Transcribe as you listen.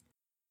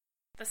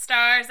The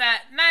stars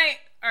at night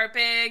are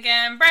big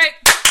and bright,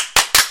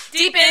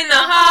 deep in the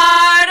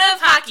heart of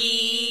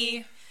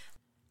hockey.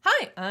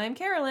 Hi, I'm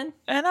Carolyn.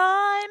 And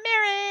I'm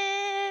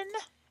Erin.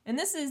 And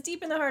this is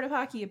Deep in the Heart of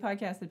Hockey, a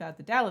podcast about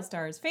the Dallas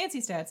Stars, fancy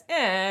stats,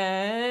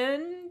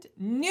 and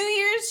New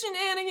Year's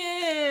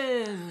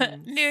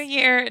shenanigans. New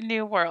year,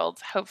 new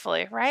world,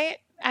 hopefully, right?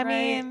 I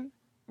mean,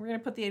 we're going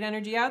to put the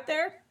energy out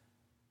there,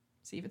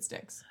 see if it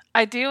sticks.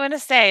 I do want to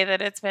say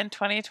that it's been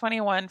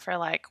 2021 for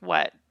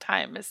what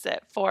time is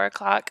it? 4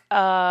 o'clock?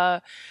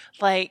 How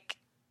many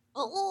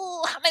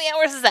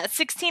hours is that?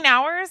 16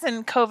 hours?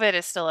 And COVID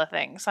is still a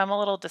thing. So I'm a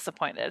little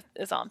disappointed,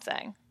 is all I'm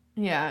saying.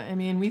 Yeah, I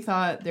mean, we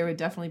thought there would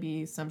definitely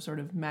be some sort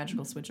of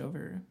magical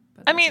switchover.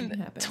 But I mean,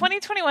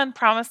 2021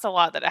 promised a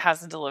lot that it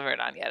hasn't delivered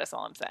on yet, is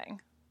all I'm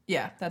saying.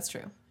 Yeah, that's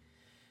true.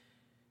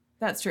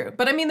 That's true.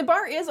 But I mean, the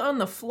bar is on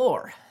the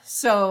floor,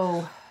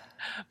 so...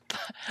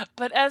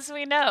 But as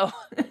we know,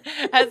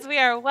 as we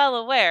are well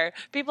aware,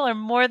 people are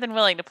more than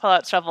willing to pull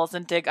out shovels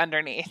and dig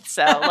underneath.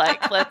 So,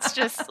 let's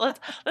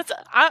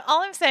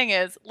all I'm saying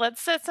is,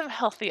 let's set some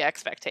healthy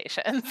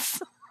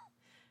expectations.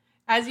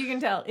 As you can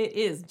tell, it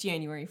is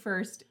January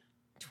 1st,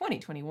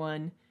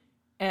 2021,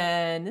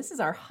 and this is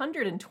our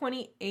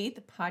 128th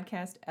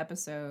podcast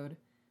episode.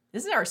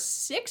 This is our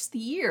 6th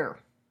year,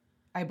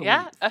 I believe.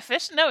 Yeah,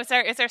 official. No, it's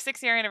our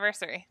 6-year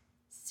anniversary.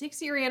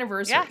 6-year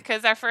anniversary. Yeah,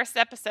 because our first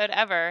episode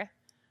ever.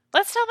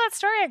 Let's tell that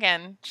story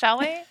again, shall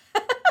we?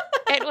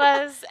 It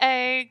was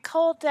a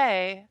cold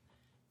day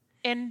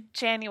in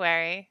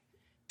January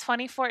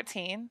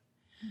 2014.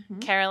 Mm-hmm.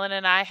 Carolyn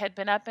and I had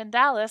been up in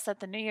Dallas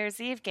at the New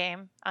Year's Eve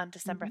game on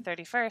December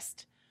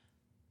 31st,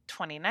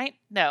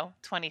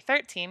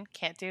 2013.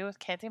 Can't do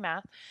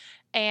math.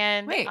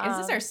 And wait, is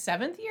this our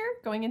 7th year?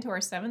 Going into our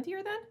 7th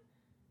year then?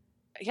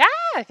 Yeah,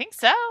 I think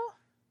so.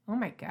 Oh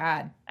my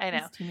God. I know.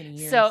 That's too many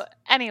years. So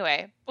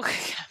anyway,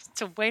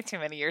 it's way too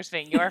many years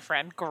being your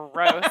friend.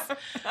 Gross.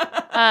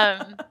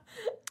 And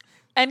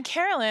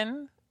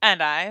Carolyn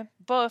and I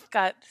both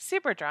got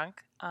super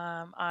drunk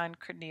on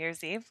New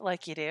Year's Eve,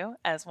 like you do,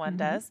 as one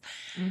does.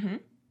 Mm-hmm.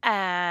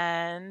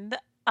 And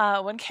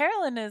when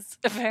Carolyn is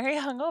very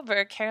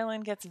hungover,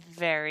 Carolyn gets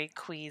very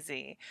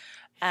queasy.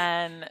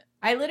 And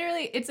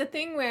it's a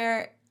thing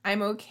where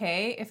I'm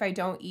okay if I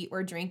don't eat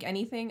or drink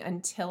anything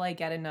until I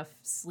get enough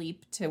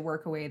sleep to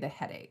work away the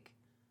headache.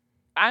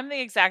 I'm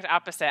the exact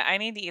opposite. I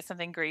need to eat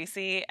something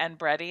greasy and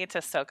bready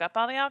to soak up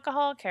all the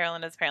alcohol.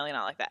 Carolyn is apparently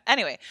not like that.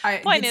 Anyway,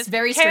 it's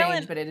very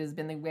strange, but it has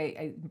been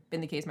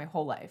the case my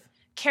whole life.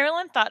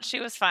 Carolyn thought she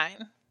was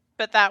fine,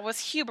 but that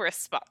was hubris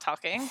spot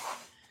talking.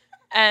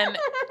 And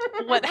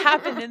what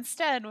happened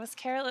instead was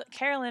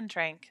Carolyn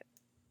drank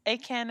a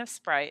can of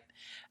Sprite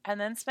and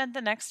then spent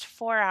the next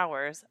 4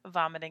 hours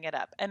vomiting it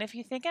up. And if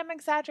you think I'm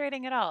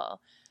exaggerating at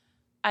all,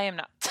 I am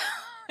not.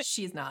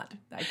 She's not.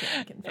 I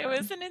can confirm. It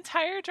was an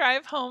entire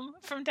drive home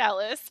from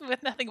Dallas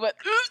with nothing but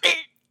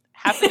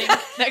happening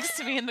next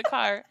to me in the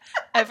car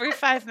every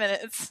 5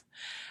 minutes.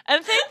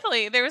 And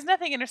thankfully, there was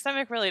nothing in her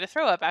stomach really to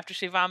throw up after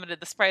she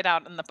vomited the Sprite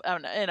out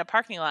in a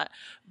parking lot.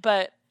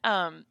 But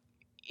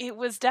it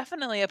was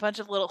definitely a bunch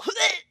of little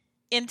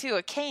into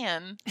a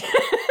can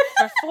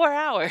for 4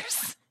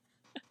 hours.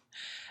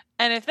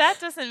 And if that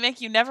doesn't make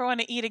you never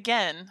want to eat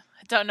again,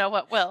 I don't know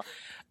what will.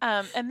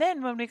 And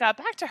then when we got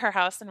back to her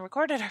house and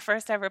recorded our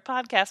first ever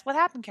podcast, what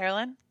happened,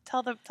 Carolyn?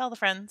 Tell the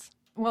friends.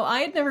 Well, I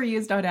had never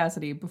used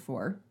Audacity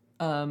before,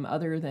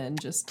 other than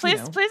just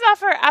please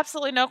offer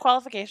absolutely no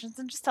qualifications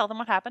and just tell them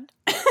what happened.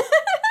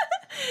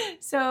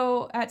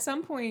 So at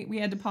some point we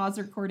had to pause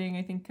the recording,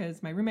 I think,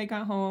 because my roommate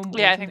got home.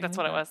 Yeah, I think that's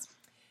what it was.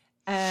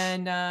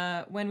 And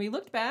when we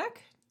looked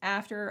back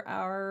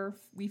after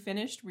we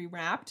finished, we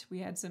wrapped. We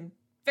had some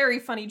very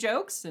funny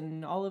jokes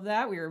and all of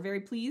that. We were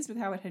very pleased with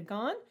how it had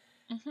gone.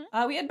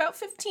 Mm-hmm. We had about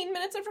 15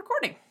 minutes of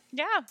recording.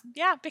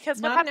 Yeah,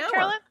 because what happened,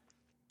 Carolyn?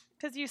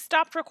 Because you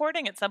stopped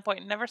recording at some point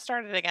and never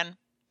started again.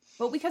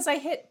 Well, because I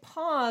hit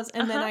pause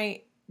and then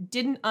I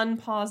didn't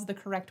unpause the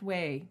correct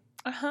way.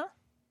 Uh-huh.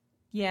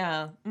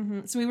 Yeah.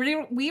 Mm-hmm. So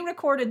we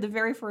recorded the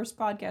very first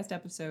podcast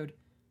episode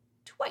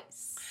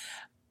twice.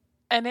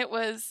 And it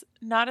was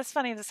not as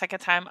funny the second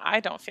time. I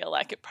don't feel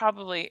like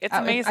it's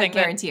amazing. I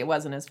guarantee it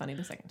wasn't as funny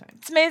the second time.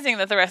 It's amazing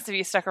that the rest of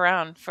you stuck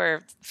around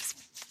for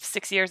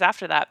 6 years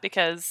after that,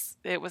 because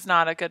it was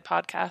not a good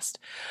podcast.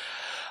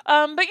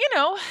 But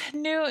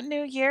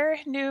new year,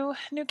 new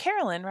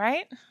Carolyn,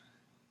 right?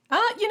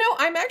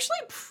 I'm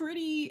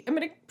actually I'm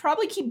going to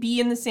probably keep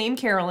being the same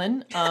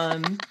Carolyn.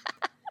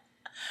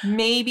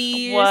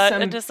 Maybe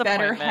some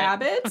better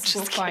habits.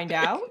 We'll find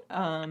out.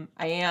 I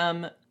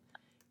am,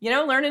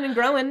 learning and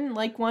growing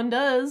like one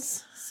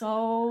does.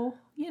 So,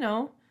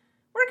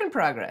 work in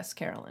progress,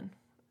 Carolyn.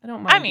 I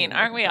don't mind. I mean,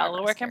 aren't we all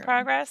a work in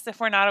progress? If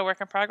we're not a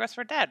work in progress,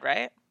 we're dead,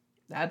 right?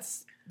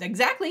 That's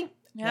exactly.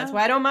 Yeah. That's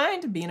why I don't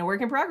mind being a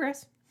work in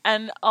progress.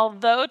 And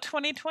although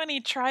 2020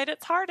 tried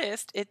its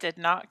hardest, it did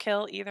not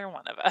kill either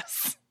one of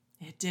us.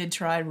 It did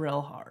try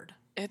real hard.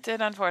 It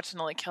did,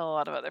 unfortunately, kill a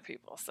lot of other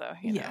people. So,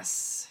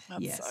 yes.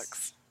 That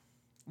sucks.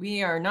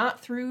 We are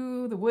not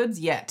through the woods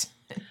yet.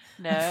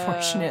 No.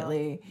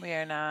 Unfortunately. We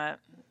are not.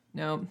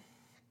 No.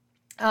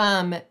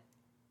 I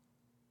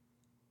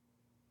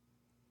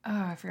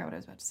forgot what I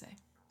was about to say.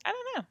 I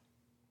don't know.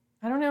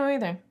 I don't know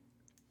either.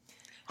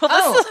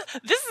 Well,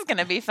 this is going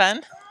to be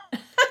fun.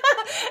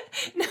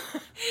 No,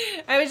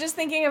 I was just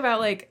thinking about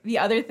like the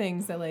other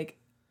things that like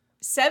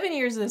 7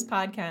 years of this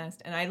podcast,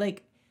 and I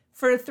like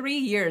for 3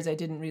 years I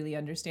didn't really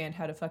understand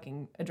how to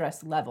fucking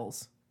address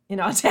levels in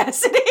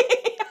Audacity.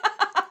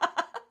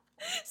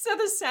 So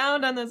the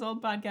sound on this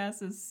old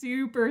podcast is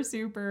super,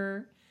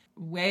 super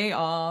way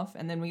off.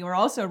 And then we were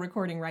also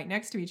recording right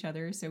next to each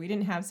other, so we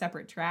didn't have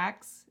separate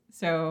tracks.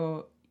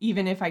 So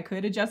even if I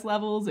could adjust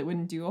levels, it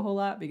wouldn't do a whole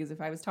lot, because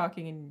if I was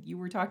talking and you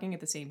were talking at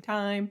the same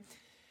time,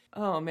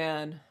 oh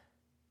man.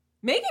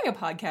 Making a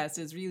podcast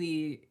is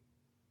really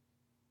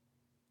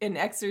an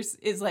exercise,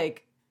 is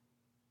like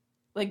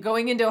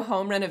going into a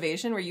home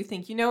renovation where you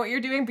think you know what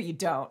you're doing, but you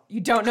don't. You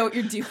don't know what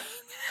you're doing.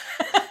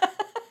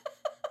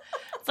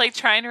 It's like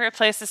trying to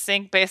replace a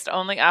sink based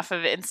only off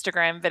of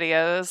Instagram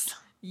videos.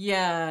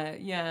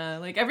 Yeah.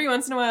 Like every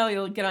once in a while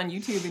you'll get on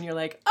YouTube and you're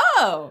like,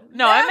 oh.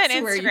 No, I meant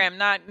Instagram,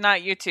 not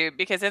YouTube,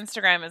 because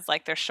Instagram is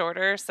like they're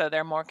shorter, so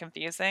they're more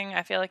confusing.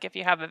 I feel like if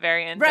you have a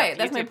very in-depth right,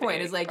 that's YouTube my point.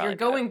 video, Is like you're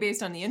going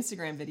based on the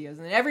Instagram videos,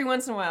 and then every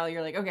once in a while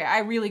you're like, okay, I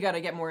really got to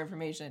get more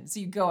information.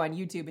 So you go on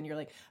YouTube and you're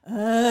like,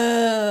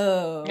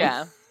 oh.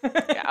 Yeah.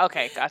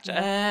 Okay, gotcha.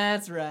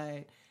 That's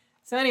right.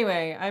 So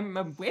anyway, I'm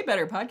a way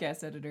better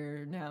podcast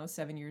editor now,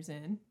 7 years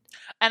in.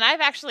 And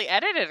I've actually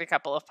edited a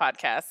couple of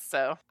podcasts,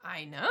 so.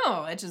 I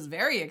know, it's just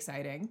very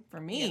exciting for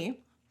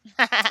me.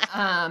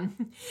 Yeah.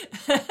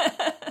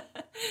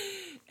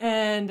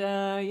 And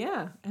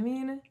yeah, I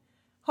mean,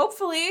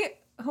 hopefully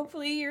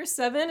year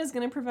 7 is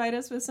going to provide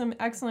us with some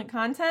excellent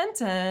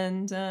content,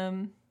 and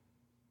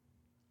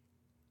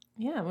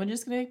yeah, we're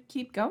just going to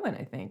keep going,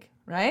 I think,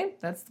 right?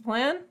 That's the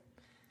plan?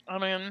 I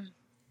mean,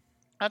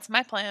 that's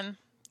my plan.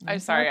 I'm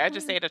sorry, I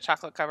just ate a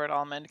chocolate-covered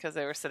almond because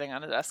they were sitting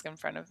on a desk in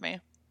front of me.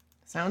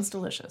 Sounds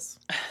delicious.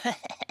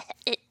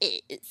 It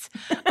is.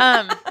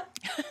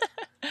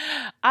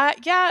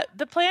 Yeah,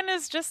 the plan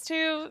is just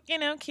to,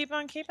 keep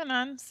on keeping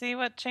on, see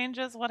what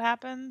changes, what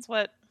happens,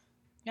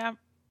 yeah.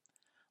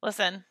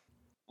 Listen,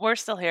 we're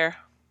still here.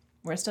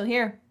 We're still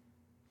here.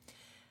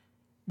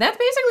 That's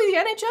basically the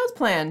NHL's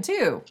plan,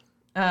 too.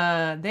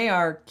 They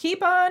are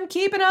keep on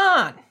keeping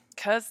on.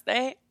 Because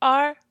they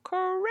are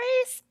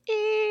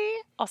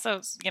crazy.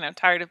 Also,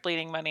 tired of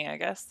bleeding money, I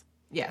guess.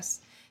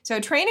 Yes. So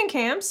training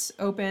camps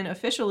open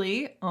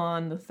officially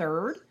on the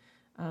 3rd.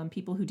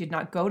 People who did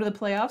not go to the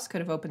playoffs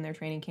could have opened their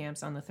training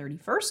camps on the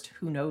 31st.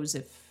 Who knows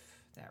if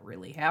that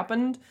really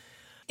happened.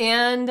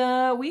 And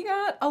we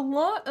got a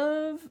lot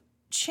of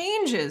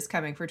changes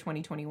coming for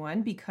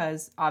 2021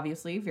 because,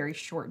 obviously, very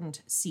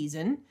shortened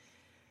season.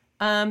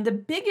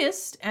 The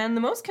biggest and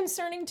the most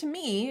concerning to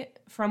me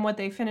from what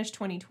they finished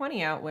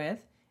 2020 out with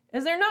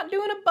is they're not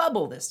doing a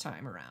bubble this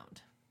time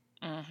around.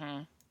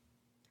 Mm-hmm.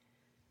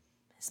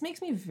 This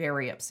makes me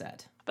very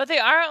upset. But they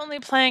are only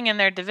playing in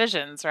their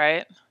divisions,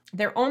 right?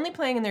 They're only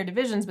playing in their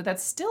divisions, but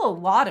that's still a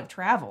lot of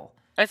travel.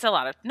 It's a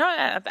lot of... No,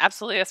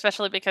 absolutely,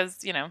 especially because,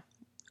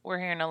 we're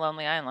here in a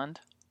lonely island.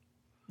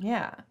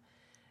 Yeah.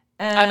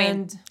 And I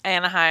mean,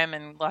 Anaheim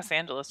and Los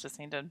Angeles just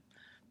need to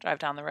drive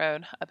down the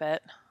road a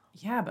bit.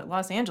 Yeah, but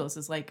Los Angeles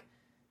is like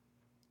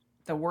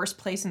the worst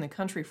place in the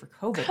country for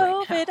COVID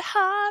right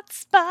now.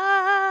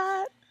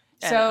 Hotspot.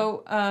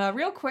 So,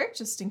 real quick,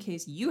 just in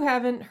case you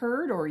haven't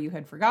heard or you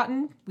had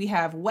forgotten, we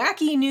have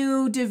wacky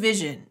new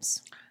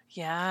divisions.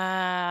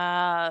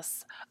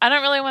 Yes. I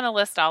don't really want to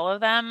list all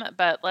of them,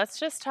 but let's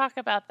just talk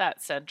about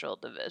that Central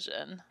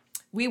Division.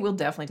 We will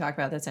definitely talk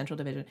about that Central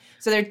Division.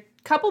 So there are a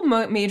couple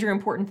major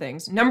important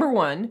things. Number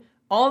one,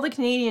 all the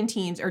Canadian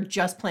teams are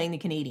just playing the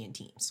Canadian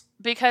teams.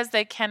 Because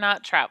they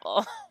cannot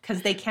travel.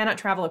 Because they cannot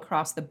travel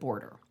across the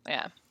border.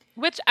 Yeah.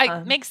 Which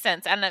makes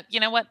sense. And you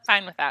know what?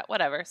 Fine with that.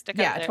 Whatever. Stick up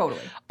there. Yeah,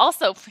 totally.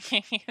 Also,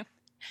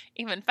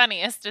 even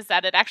funniest is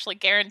that it actually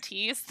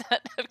guarantees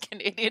that a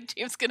Canadian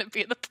team's going to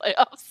be in the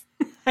playoffs.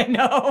 I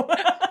know.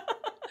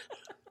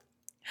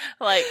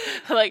 like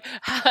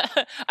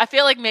I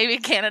feel like maybe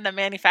Canada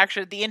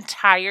manufactured the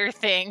entire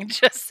thing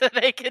just so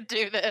they could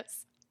do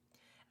this.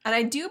 And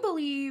I do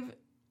believe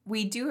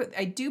the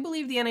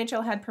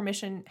NHL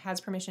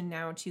has permission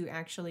now to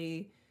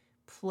actually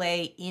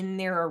play in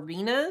their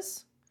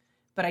arenas,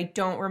 but I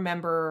don't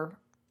remember.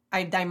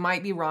 I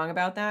might be wrong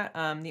about that.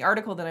 The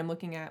article that I'm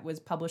looking at was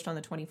published on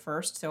the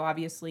 21st, so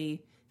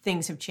obviously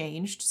things have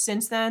changed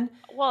since then.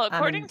 Well,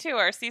 according to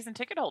our season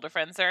ticket holder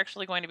friends, they're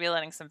actually going to be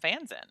letting some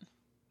fans in.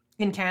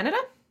 In Canada?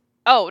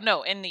 Oh,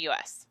 no, in the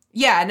U.S.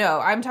 Yeah, no,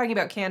 I'm talking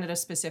about Canada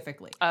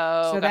specifically.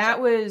 Oh, so gotcha.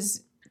 that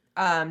was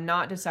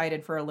not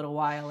decided for a little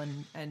while,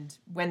 and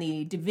when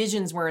the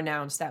divisions were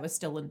announced, that was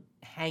still a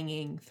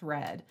hanging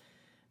thread,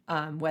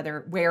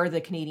 where the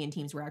Canadian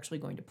teams were actually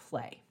going to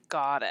play.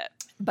 Got it.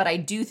 But I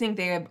do think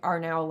they are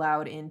now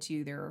allowed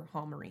into their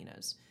home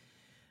arenas.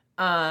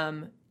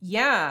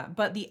 Yeah,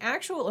 but the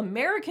actual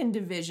American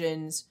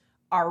divisions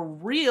are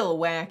real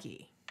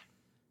wacky.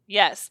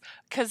 Yes,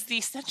 because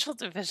the Central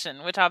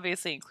Division, which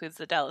obviously includes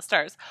the Dallas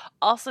Stars,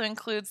 also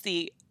includes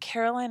the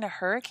Carolina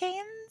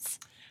Hurricanes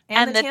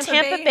And the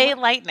Tampa Bay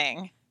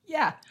Lightning.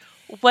 Yeah.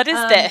 What is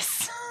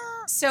this?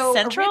 So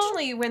Central?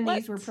 originally when What?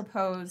 these were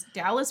proposed,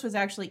 Dallas was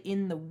actually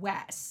in the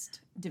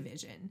West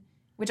Division,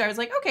 which I was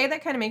like, okay,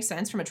 that kind of makes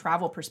sense from a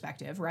travel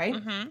perspective, right?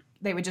 Mm-hmm.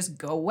 They would just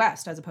go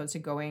west as opposed to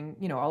going,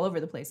 all over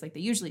the place like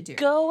they usually do.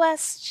 Go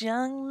West,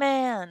 young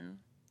man.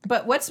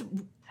 But what's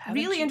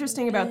really you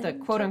interesting about the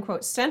been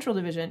quote-unquote Central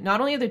Division, not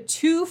only are the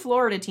 2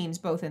 Florida teams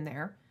both in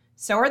there,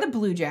 so are the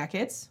Blue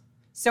Jackets,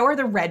 so are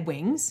the Red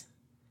Wings,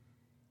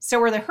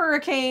 so are the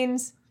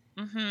Hurricanes,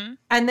 Mm-hmm.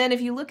 and then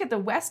if you look at the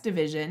West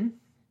Division,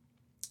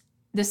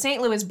 the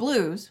St. Louis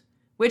Blues,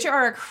 which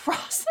are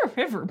across the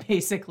river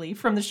basically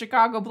from the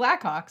Chicago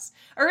Blackhawks,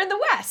 are in the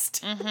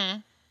West.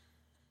 Mm-hmm.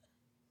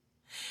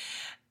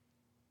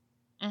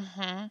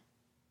 Mm-hmm.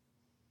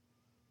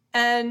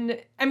 And,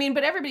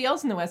 but everybody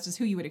else in the West is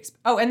who you would expect.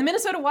 Oh, and the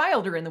Minnesota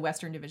Wild are in the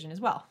Western Division as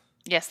well.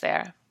 Yes, they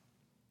are.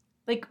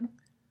 Like,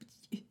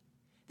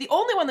 the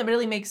only one that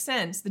really makes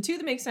sense, the 2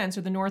 that make sense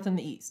are the North and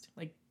the East.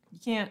 Like, you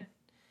can't...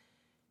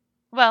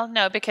 Well,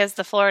 no, because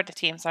the Florida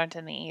teams aren't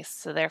in the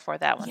East, so therefore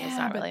that one does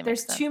not but really make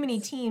there's sense. too many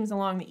teams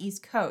along the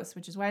East Coast,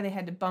 which is why they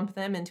had to bump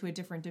them into a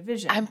different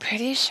division. I'm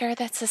pretty sure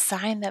that's a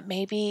sign that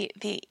maybe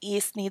the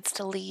East needs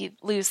to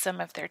lose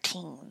some of their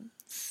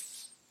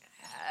teams.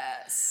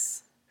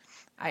 Yes.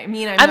 I'm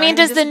not gonna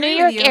does the New disagree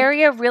York with you.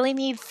 area really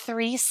need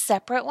 3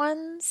 separate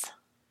ones?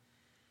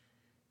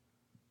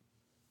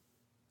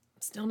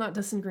 Still not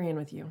disagreeing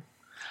with you.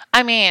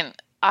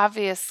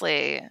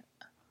 Obviously,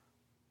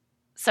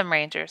 some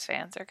Rangers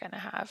fans are going to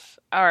have,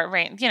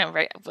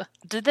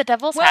 did the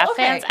Devils have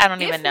fans? I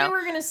don't even know. If we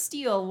were going to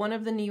steal one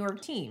of the New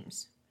York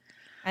teams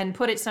and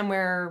put it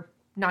somewhere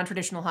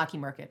non-traditional hockey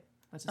market,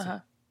 let's just say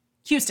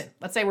Houston.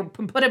 Let's say we're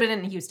put it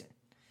in Houston.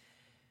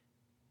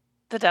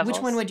 The Devils.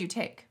 Which one would you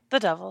take? The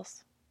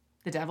Devils.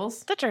 The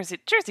Devils? The Jersey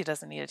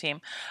doesn't need a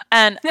team.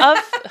 And of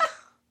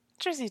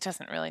Jersey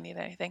doesn't really need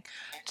anything.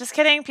 Just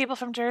kidding. People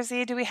from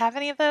Jersey, do we have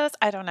any of those?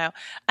 I don't know.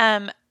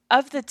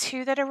 Of the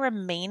 2 that are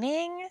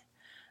remaining,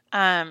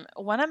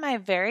 one of my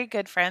very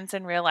good friends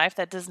in real life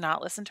that does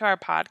not listen to our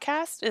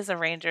podcast is a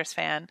Rangers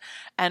fan.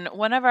 And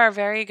one of our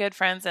very good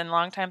friends and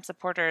longtime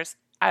supporters,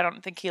 I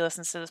don't think he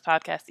listens to this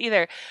podcast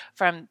either,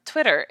 from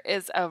Twitter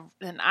is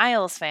an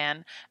Isles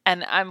fan.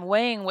 And I'm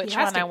weighing which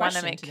one I want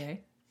to make.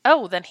 Today.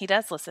 Oh, then he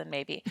does listen,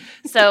 maybe.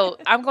 So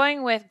I'm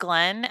going with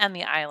Glenn and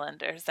the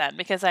Islanders then,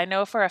 because I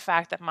know for a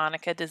fact that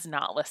Monica does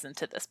not listen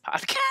to this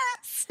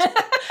podcast.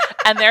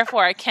 And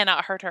therefore, I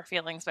cannot hurt her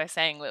feelings by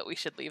saying that we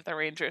should leave the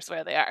Rangers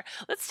where they are.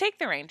 Let's take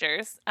the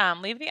Rangers,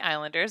 leave the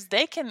Islanders.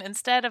 They can,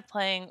 instead of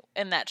playing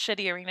in that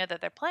shitty arena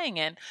that they're playing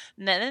in,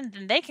 then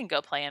they can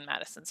go play in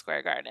Madison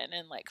Square Garden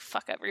and,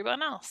 fuck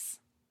everyone else.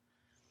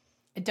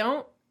 I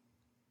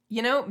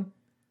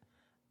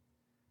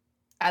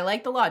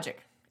like the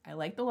logic.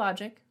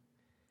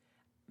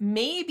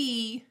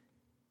 Maybe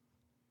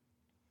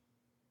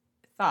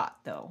thought,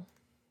 though.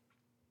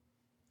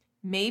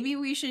 Maybe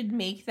we should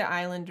make the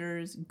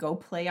Islanders go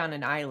play on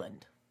an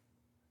island.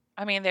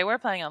 They were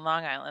playing on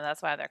Long Island.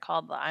 That's why they're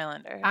called the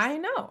Islanders. I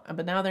know,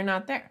 but now they're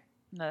not there.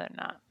 No, they're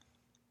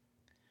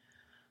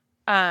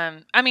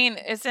not.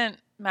 Isn't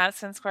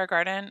Madison Square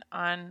Garden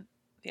on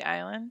the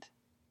island?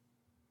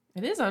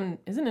 It is on,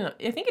 isn't it?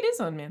 I think it is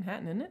on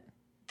Manhattan, isn't it?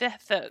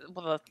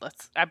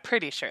 I'm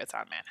pretty sure it's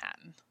on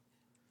Manhattan.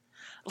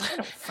 I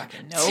don't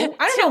fucking know.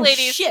 I don't know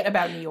shit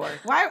about New York.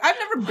 Why? I've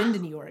never been to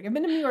New York. I've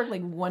been to New York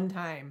one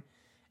time,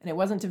 and it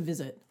wasn't to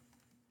visit.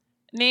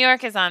 New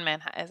York is on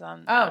Manhattan. Is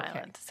on the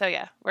island. So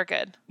yeah, we're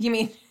good. You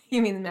mean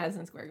the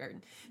Madison Square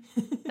Garden?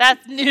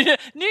 That's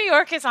New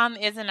York is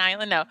an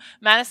island. No,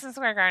 Madison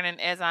Square Garden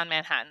is on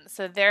Manhattan.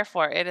 So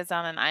therefore, it is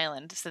on an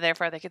island. So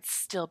therefore, they could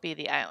still be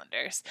the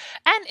Islanders,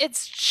 and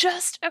it's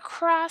just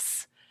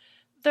across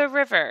the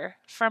river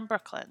from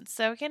Brooklyn.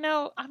 So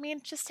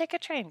just take a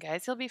train,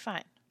 guys. You'll be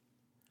fine.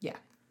 Yeah.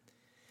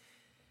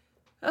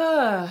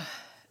 Long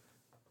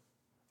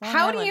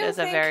How Island do you is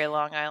think... a very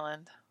long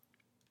island.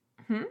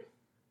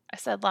 I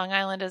said Long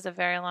Island is a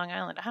very long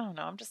island. I don't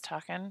know. I'm just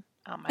talking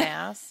out my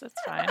ass.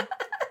 It's fine.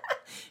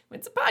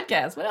 It's a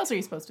podcast. What else are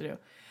you supposed to do?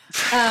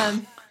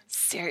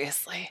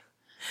 Seriously.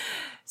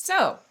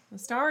 So, the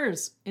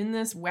Stars in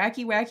this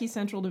wacky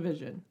Central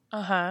Division.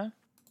 Uh-huh.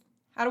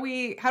 How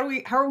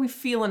are we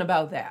feeling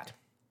about that?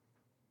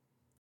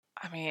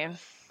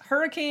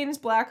 Hurricanes,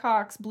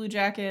 Blackhawks, Blue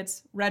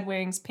Jackets, Red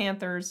Wings,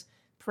 Panthers,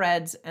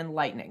 Preds, and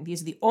Lightning.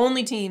 These are the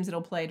only teams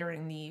that'll play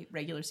during the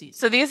regular season.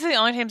 So these are the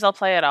only teams I'll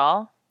play at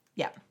all?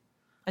 Yeah.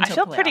 I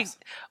feel pretty...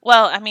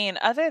 Well,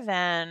 other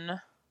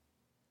than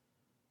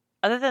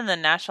the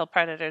Nashville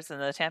Predators and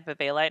the Tampa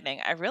Bay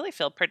Lightning, I really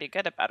feel pretty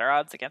good about our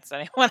odds against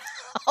anyone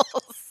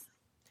else.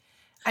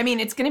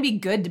 It's going to be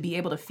good to be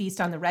able to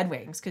feast on the Red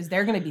Wings because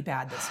they're going to be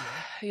bad this year.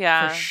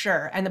 Yeah. For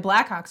sure. And the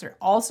Blackhawks are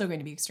also going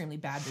to be extremely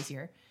bad this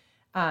year.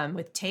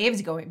 With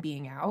Taves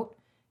being out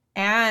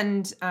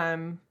and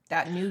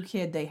that new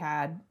kid they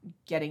had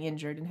getting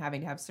injured and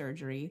having to have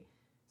surgery.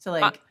 So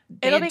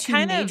they had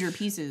 2 major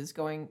pieces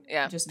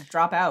just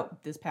drop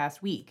out this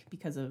past week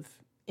because of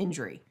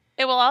injury.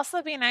 It will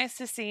also be nice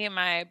to see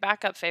my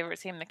backup favorite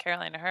team, the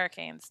Carolina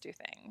Hurricanes, do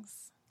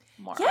things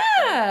more often.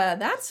 Yeah,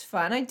 that's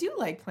fun. I do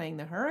like playing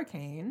the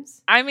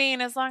Hurricanes. I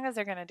mean, as long as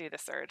they're going to do the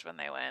Surge when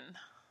they win.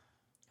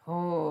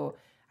 Oh,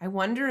 I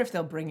wonder if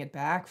they'll bring it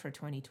back for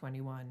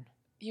 2021.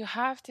 You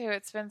have to.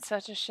 It's been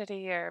such a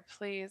shitty year.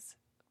 Please,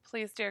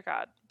 please, dear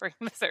God, bring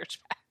the Surge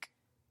back.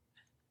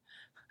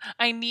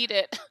 I need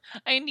it.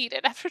 I need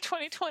it after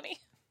 2020.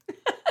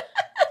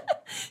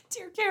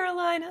 Dear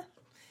Carolina.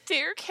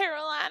 Dear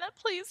Carolina,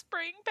 please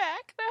bring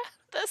back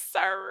the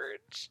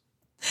Surge.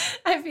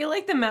 I feel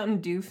like the Mountain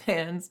Dew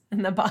fans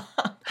in the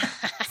Bahamas.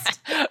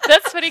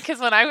 That's funny because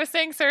when I was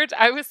saying Surge,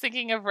 I was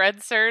thinking of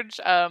Red Surge,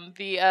 what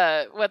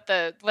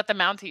the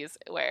Mounties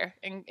wear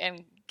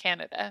in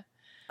Canada.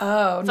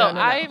 Oh, so no.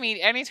 I mean,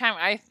 anytime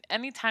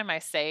I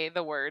say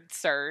the word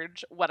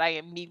Surge, what I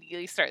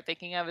immediately start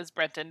thinking of is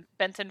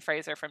Benton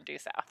Fraser from Due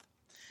South.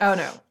 Oh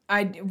no,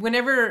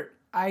 whenever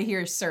I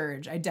hear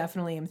Surge, I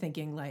definitely am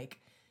thinking like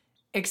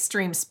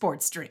extreme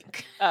sports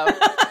drink. Oh.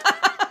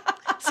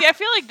 See, I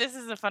feel like this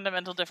is a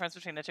fundamental difference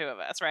between the two of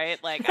us,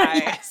 right? Like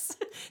yes,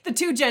 the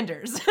two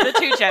genders. The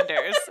two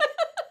genders.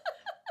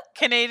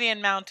 Canadian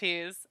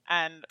Mounties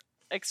and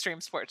extreme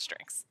sports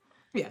drinks.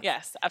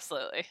 Yes,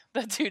 absolutely.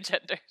 The two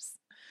genders.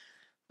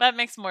 That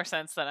makes more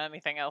sense than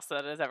anything else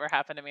that has ever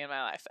happened to me in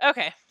my life.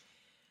 Okay.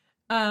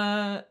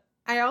 I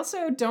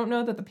also don't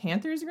know that the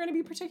Panthers are going to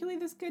be particularly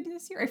this good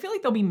this year. I feel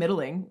like they'll be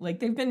middling. Like,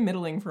 they've been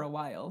middling for a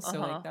while. So,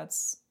 like,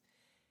 that's...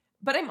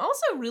 But I'm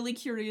also really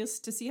curious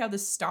to see how the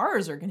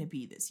Stars are going to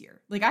be this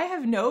year. Like, I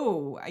have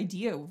no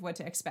idea of what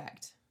to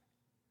expect.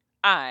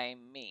 I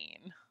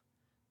mean,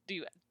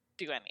 do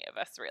any of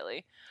us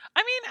really? I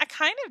mean, I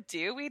kind of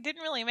do. We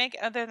didn't really make,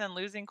 other than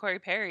losing Corey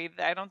Perry,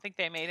 I don't think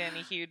they made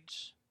any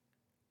huge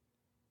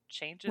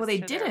changes. Well, they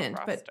to their didn't,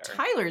 roster. but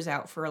Tyler's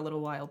out for a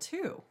little while,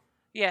 too.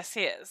 Yes,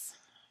 he is.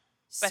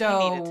 But so,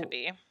 he needed to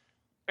be.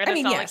 And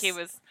it's not like he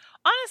was...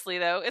 Honestly,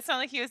 though, it's not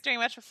like he was doing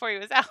much before he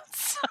was out.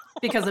 So.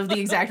 Because of the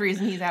exact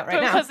reason he's out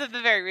right now. Because of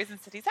the very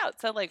reasons that he's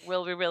out. So, like,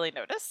 will we really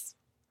notice?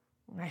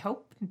 I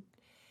hope.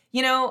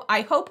 You know,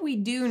 I hope we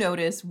do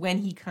notice when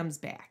he comes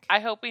back. I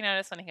hope we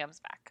notice when he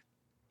comes back.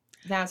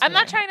 I'm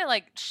not trying to,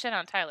 like, shit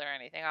on Tyler or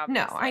anything,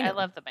 obviously. No, I know. I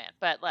love the man.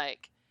 But,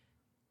 like,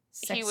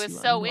 he was you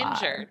so alive.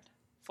 injured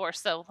for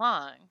so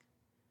long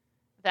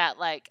that,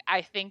 like,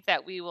 I think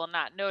that we will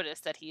not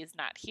notice that he is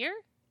not here,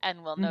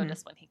 and we'll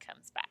notice when he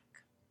comes back.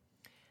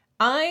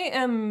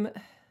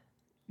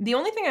 The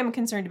only thing I'm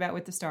concerned about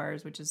with the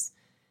Stars, which has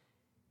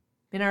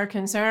been our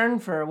concern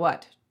for,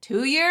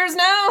 2 years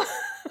now?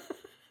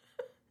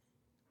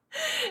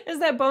 is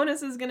that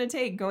Bonus is going to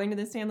take going to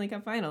the Stanley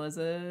Cup Final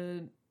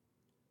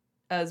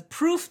as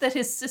proof that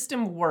his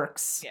system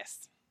works.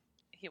 Yes,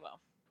 he will.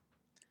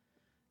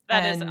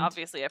 That is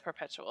obviously a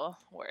perpetual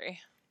worry.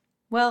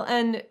 Well,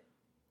 and,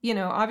 you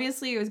know,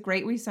 obviously it was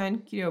great we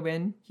signed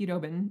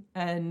Khudobin,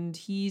 and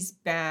he's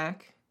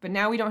back, but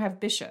now we don't have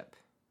Bishop.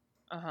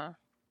 Uh-huh.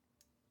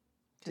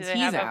 Because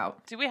he's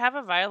out. Do we have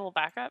a viable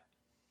backup?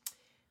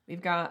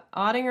 We've got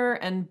Ottinger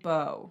and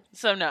Bo.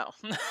 So no.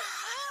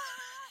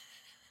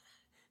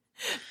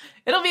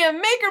 It'll be a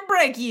make or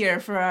break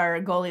year for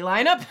our goalie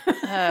lineup.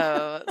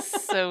 Oh,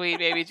 sweet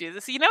baby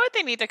Jesus. You know what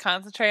they need to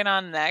concentrate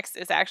on next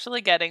is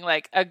actually getting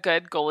like a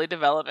good goalie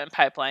development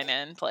pipeline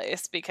in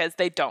place because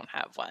they don't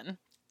have one.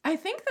 I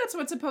think that's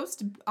what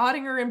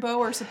Ottinger and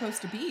Bo are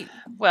supposed to be.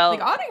 Well, like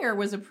Ottinger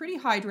was a pretty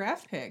high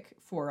draft pick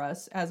for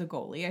us as a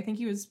goalie. I think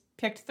he was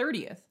picked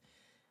 30th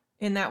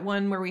in that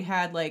one where we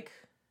had like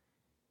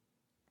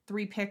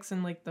 3 picks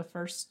in like the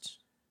first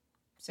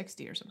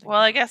 60 or something.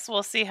 Well, I guess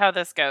we'll see how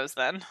this goes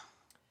then.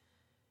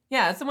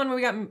 Yeah, it's the one where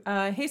we got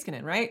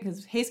Heiskanen, right?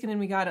 Because Heiskanen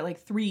we got at like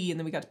 3 and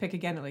then we got to pick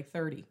again at like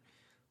 30.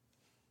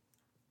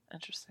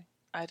 Interesting.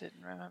 I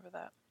didn't remember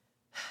that.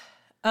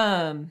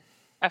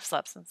 I've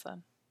slept since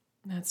then.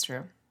 That's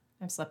true.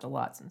 I've slept a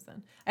lot since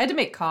then. I had to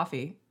make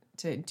coffee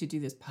to do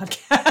this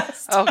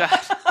podcast. Oh, God.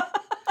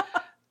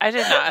 I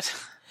did not.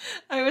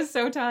 I was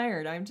so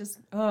tired.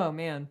 Oh,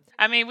 man.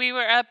 I mean, we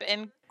were up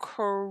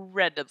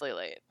incredibly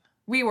late.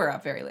 We were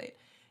up very late.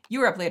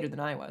 You were up later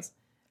than I was.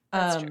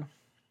 That's true.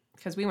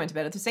 Because we went to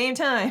bed at the same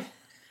time.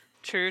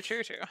 True.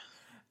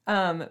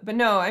 But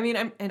no, I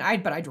mean, I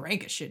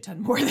drank a shit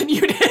ton more than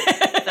you did.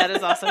 That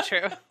is also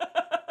true.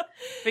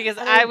 Because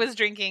I was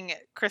drinking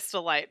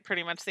Crystal Light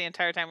pretty much the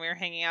entire time we were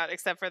hanging out,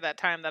 except for that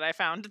time that I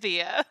found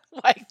the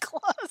White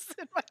Claws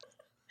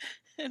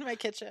in my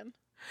kitchen.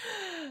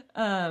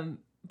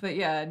 But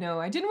yeah, no,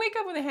 I didn't wake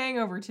up with a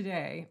hangover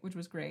today, which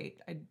was great.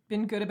 I've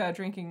been good about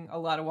drinking a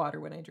lot of water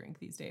when I drink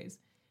these days.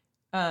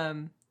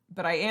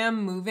 But I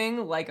am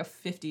moving like a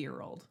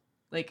 50-year-old.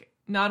 Like,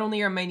 not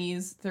only are my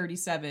knees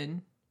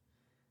 37,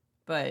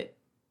 but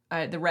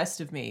the rest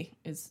of me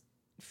is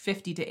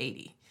 50 to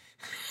 80.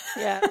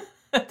 Yeah.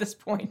 At this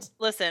point.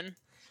 Listen,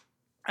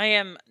 I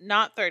am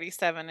not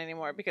 37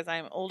 anymore because I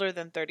am older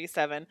than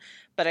 37,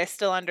 but I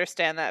still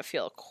understand that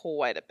feel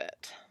quite a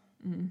bit.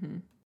 Mm-hmm.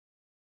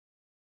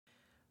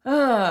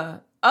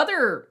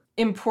 Other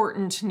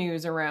important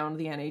news around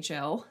the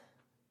NHL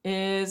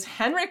is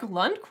Henrik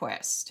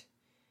Lundqvist.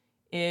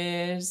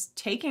 is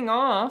taking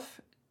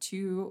off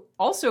to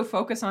also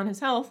focus on his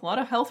health. A lot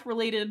of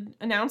health-related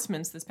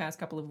announcements this past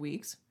couple of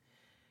weeks.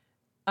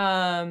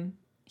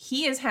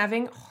 He is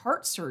having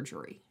heart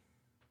surgery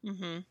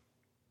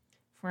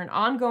for an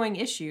ongoing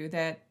issue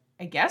that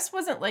I guess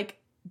wasn't like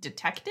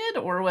detected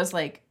or was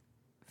like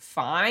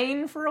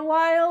fine for a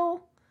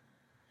while.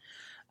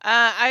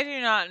 I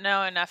do not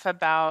know enough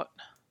about.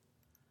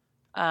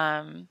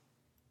 I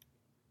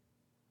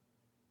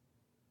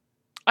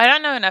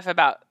don't know enough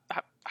about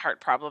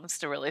heart problems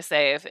to really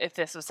say if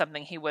this was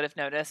something he would have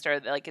noticed or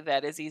like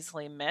that is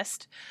easily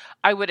missed.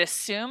 I would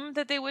assume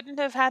that they wouldn't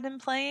have had him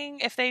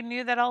playing if they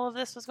knew that all of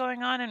this was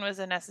going on and was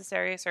a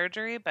necessary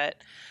surgery. But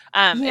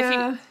I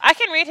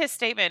can read his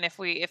statement if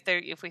we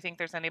think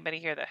there's anybody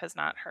here that has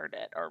not heard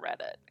it or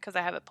read it, because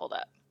I have it pulled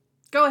up.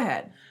 Go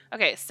ahead.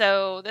 Okay,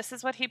 so this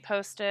is what he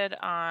posted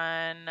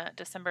on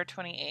December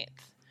 28th.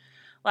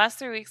 Last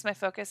 3 weeks, my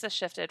focus has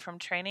shifted from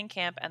training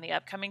camp and the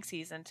upcoming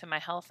season to my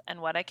health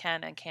and what I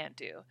can and can't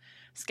do.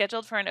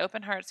 Scheduled for an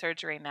open heart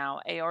surgery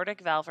now,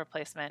 aortic valve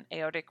replacement,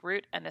 aortic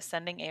root, and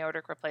ascending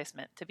aortic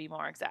replacement, to be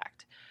more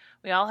exact.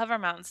 We all have our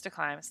mountains to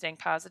climb, staying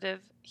positive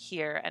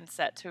here and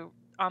set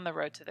on the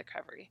road to the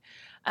recovery.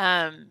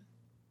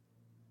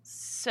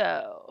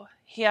 So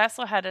he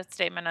also had a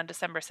statement on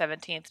December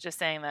 17th just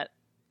saying that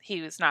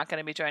he was not going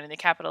to be joining the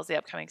Capitals the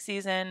upcoming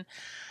season.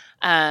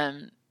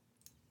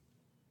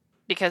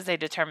 Because they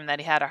determined that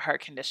he had a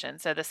heart condition.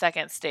 So the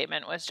second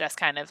statement was just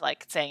kind of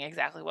like saying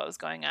exactly what was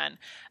going on.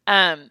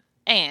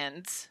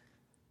 And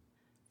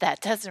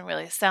that doesn't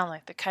really sound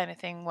like the kind of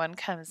thing one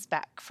comes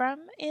back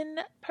from in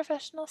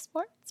professional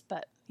sports,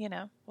 but,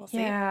 we'll see.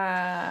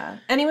 Yeah.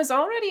 And he was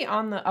already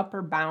on the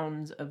upper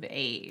bounds of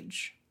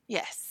age.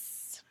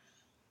 Yes.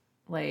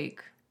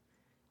 Like,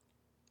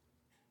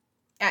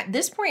 at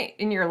this point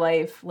in your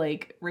life,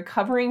 like,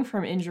 recovering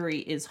from injury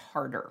is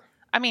harder.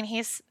 I mean,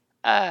 he's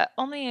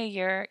only a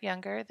year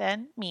younger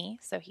than me,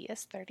 so he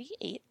is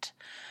 38,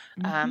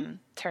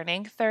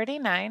 turning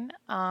 39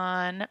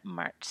 on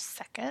March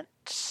 2nd.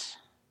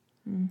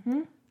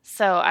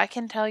 So I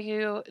can tell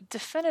you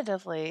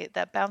definitively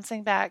that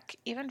bouncing back,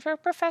 even for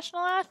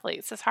professional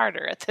athletes, is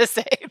harder at this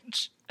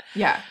age.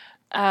 Yeah.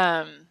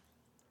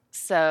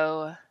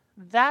 So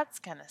that's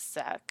gonna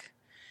suck.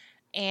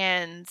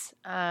 And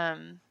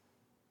that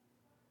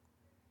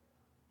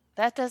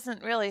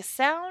doesn't really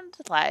sound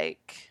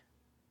like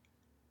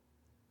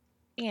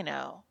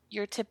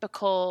your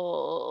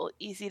typical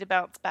easy to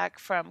bounce back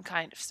from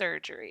kind of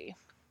surgery.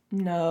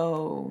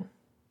 No.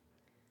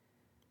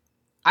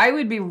 I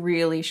would be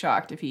really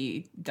shocked if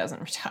he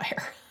doesn't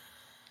retire.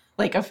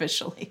 Like,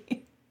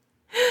 officially.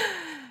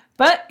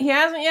 But he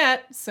hasn't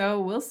yet, so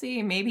we'll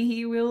see. Maybe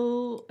he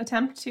will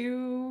attempt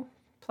to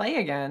play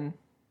again.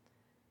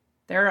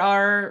 There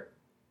are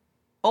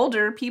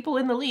older people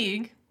in the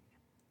league.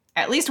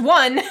 At least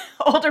one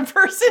older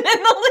person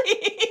in the league.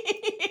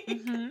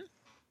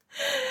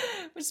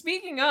 Which,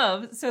 speaking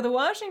of, so the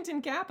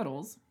Washington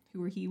Capitals,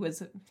 who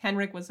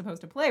Henrik was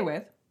supposed to play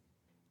with,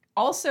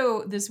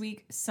 also this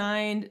week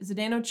signed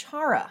Zdeno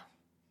Chara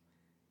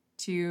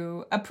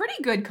to a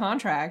pretty good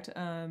contract,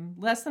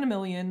 less than $1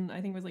 million. I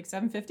think it was like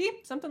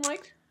 $750, something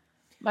like.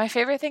 My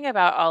favorite thing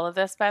about all of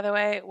this, by the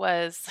way,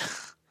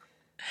 was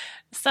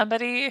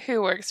somebody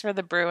who works for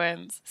the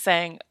Bruins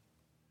saying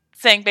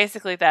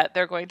basically that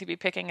they're going to be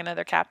picking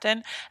another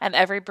captain, and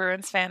every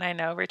Bruins fan I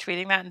know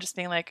retweeting that and just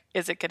being like,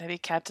 is it going to be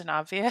Captain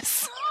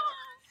Obvious?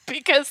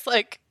 Because,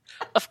 like,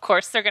 of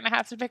course they're going to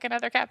have to pick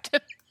another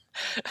captain.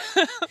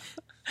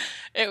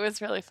 It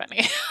was really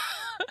funny.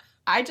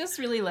 I just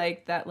really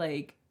liked that,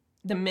 like,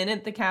 the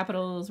minute the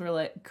Capitals were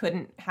like,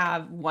 couldn't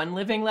have one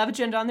living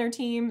legend on their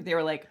team, they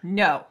were like,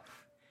 no,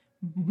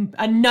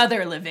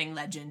 another living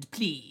legend,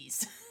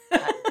 please.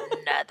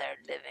 Another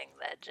living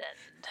legend.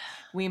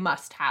 We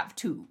must have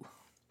two.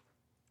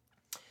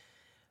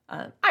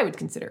 I would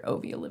consider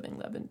Ovi a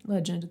living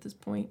legend at this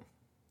point.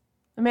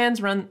 The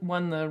man's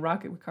won the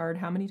Rocket card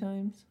how many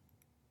times?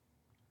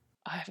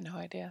 I have no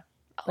idea.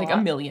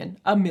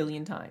 A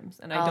million times.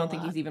 And I don't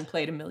think he's even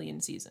played 1 million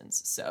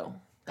seasons. So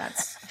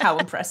that's how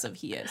impressive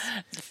he is.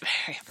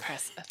 Very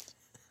impressive.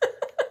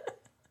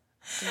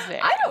 Is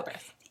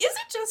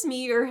it just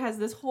me, or has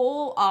this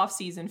whole off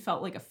season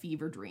felt like a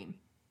fever dream?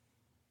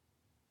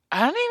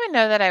 I don't even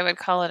know that I would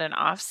call it an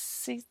off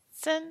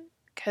season,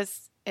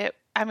 because it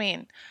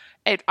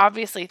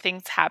obviously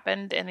things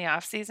happened in the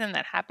off season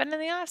that happened in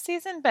the off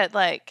season, but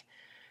like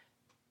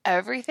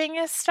everything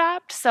is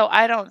stopped. So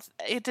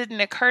it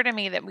didn't occur to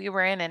me that we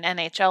were in an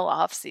NHL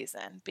off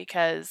season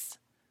because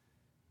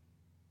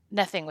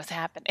nothing was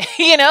happening,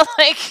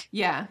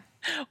 Yeah.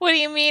 What do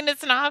you mean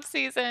it's an off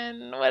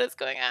season? What is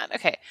going on?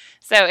 Okay.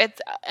 So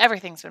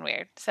everything's been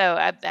weird. So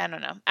I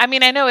don't know. I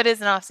mean, I know it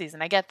is an off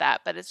season. I get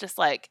that, but it's just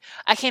like,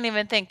 I can't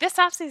even think. This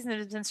off season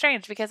has been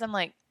strange because I'm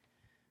like,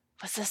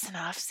 was this an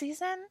off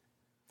season?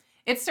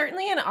 It's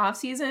certainly an off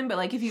season, but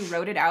like if you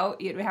wrote it out,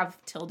 it would have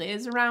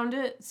tildes around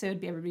it. So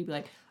everybody be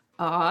like,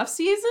 off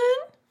season?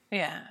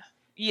 Yeah.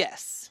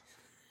 Yes.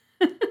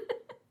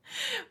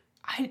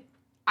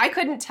 I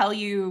couldn't tell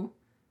you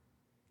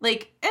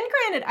Like, and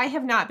granted, I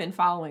have not been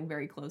following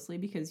very closely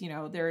because,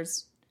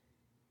 there's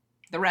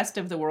the rest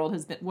of the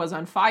world was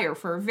on fire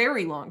for a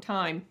very long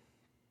time.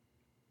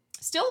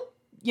 Still,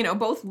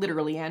 both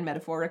literally and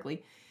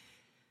metaphorically.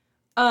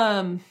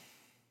 I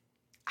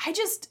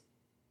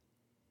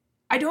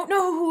don't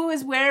know who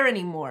is where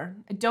anymore.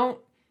 I don't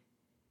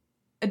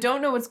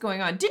know what's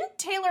going on. Didn't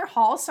Taylor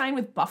Hall sign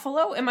with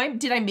Buffalo?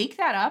 Did I make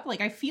that up?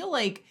 Like, I feel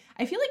like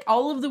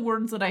all of the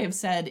words that I have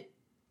said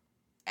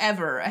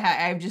ever,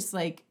 I've just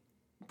like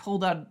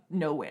pulled out of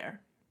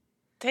nowhere.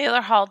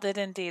 Taylor Hall did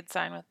indeed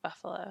sign with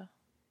Buffalo.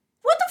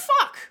 What the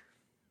fuck?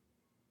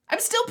 I'm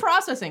still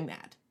processing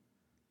that.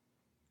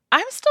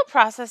 I'm still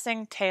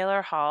processing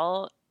Taylor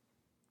Hall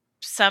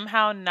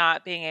somehow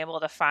not being able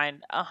to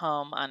find a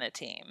home on a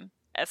team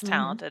as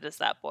talented as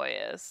that boy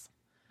is.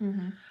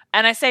 Mm-hmm.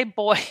 And I say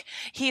boy,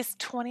 he's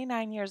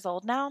 29 years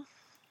old now.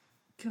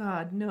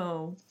 God,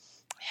 no.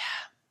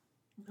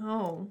 Yeah.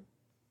 No.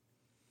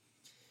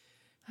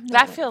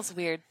 That feels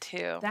weird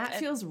too. That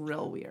feels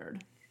real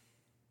weird.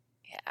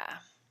 Yeah.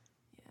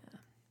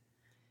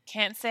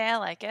 Can't say I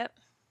like it.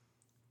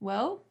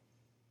 Well,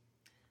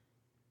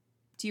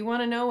 do you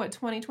want to know what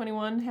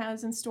 2021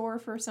 has in store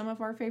for some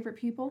of our favorite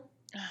people?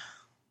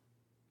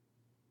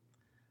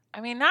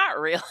 I mean, not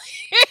really.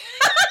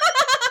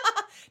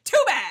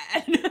 Too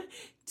bad.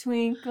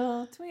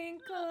 Twinkle,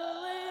 twinkle,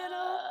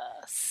 little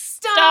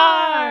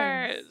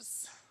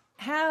stars.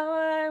 How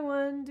I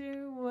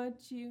wonder what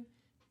you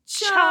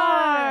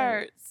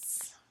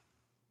charts.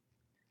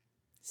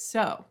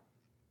 So,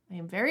 I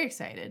am very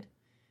excited.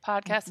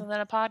 Podcast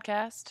within a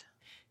podcast.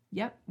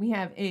 Yep, we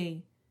have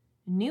a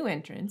new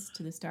entrance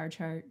to the Star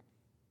Chart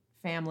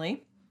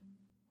family.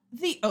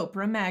 The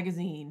Oprah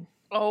Magazine.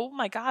 Oh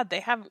my God, they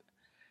have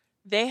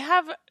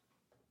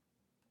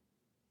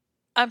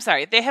I'm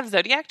sorry, they have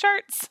zodiac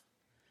charts?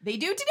 They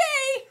do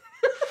today.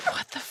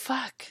 What the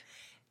fuck?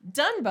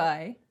 Done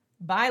by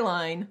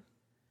Byline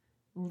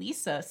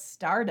Lisa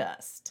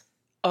Stardust.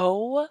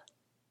 Oh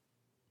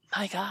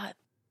my God.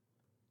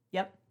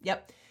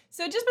 Yep.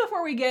 So just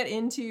before we get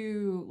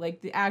into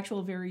like the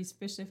actual very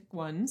specific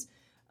ones,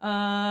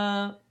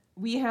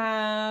 we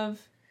have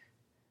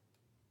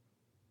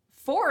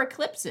 4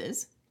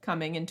 eclipses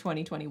coming in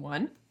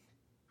 2021.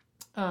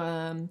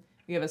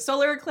 We have a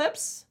solar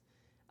eclipse,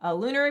 a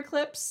lunar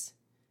eclipse,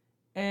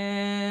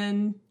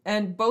 and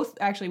both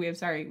actually we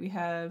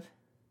have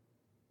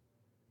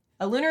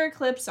a lunar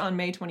eclipse on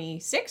May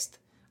 26th,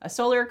 a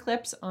solar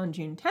eclipse on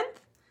June 10th,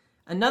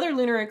 another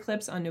lunar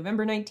eclipse on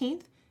November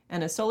 19th,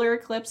 and a solar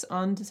eclipse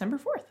on December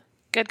 4th.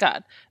 Good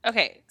God.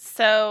 Okay,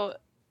 so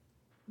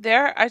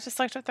I just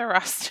looked at the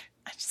roster.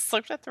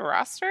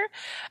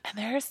 And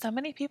there are so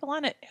many people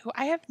on it who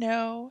I have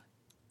no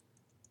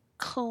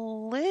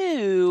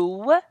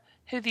clue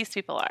who these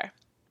people are.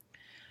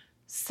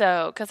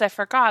 So, because I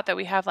forgot that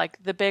we have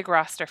like the big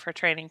roster for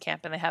training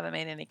camp and they haven't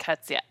made any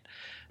cuts yet.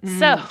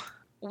 So,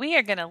 we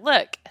are going to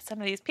look at some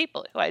of these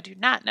people who I do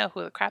not know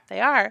who the crap they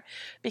are,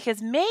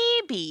 because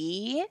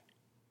maybe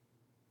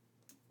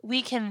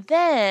we can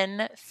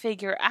then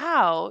figure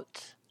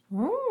out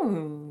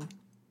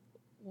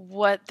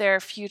what their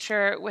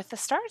future with the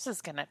stars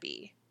is going to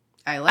be.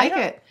 I like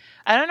it.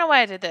 I don't know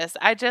why I did this.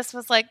 I just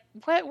was like,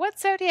 what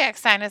zodiac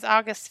sign is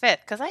August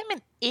 5th? Because I'm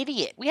an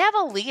idiot. We have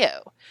a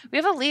Leo. We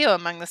have a Leo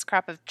among this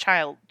crop of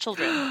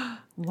children.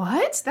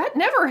 What? That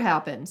never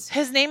happens.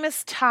 His name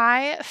is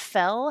Ty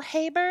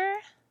Fellhaber.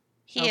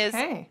 He is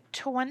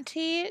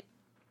 21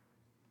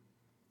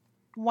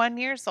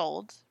 years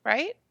old,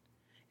 right?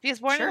 He was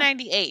born in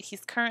 98.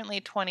 He's currently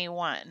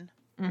 21.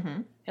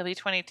 Mm-hmm. He'll be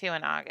 22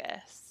 in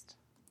August.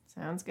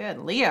 Sounds good.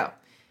 Leo.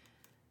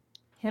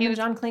 Him and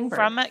John Klingberg.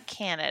 From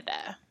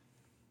Canada.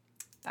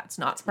 That's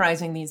not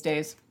surprising these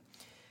days.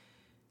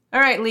 All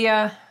right,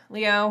 Leo,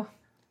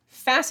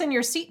 fasten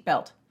your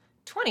seatbelt.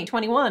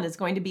 2021 is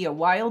going to be a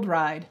wild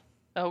ride.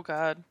 Oh,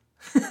 God.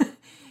 The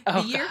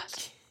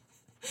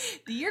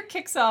year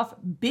kicks off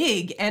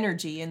big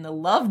energy in the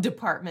love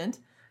department,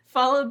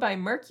 followed by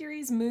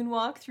Mercury's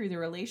moonwalk through the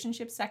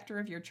relationship sector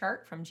of your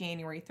chart from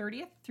January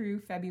 30th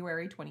through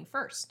February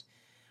 21st.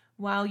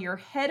 While you're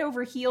head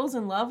over heels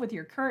in love with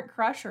your current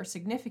crush or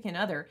significant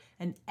other,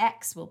 an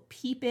ex will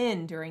peep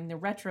in during the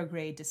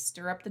retrograde to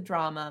stir up the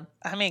drama.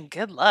 I mean,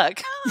 good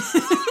luck.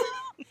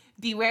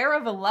 Beware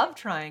of a love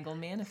triangle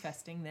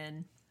manifesting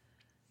then.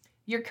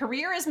 Your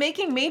career is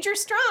making major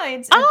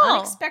strides and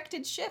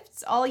unexpected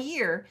shifts all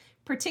year,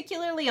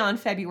 particularly on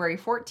February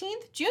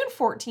 14th, June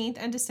 14th,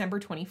 and December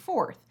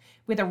 24th,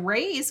 with a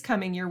raise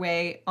coming your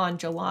way on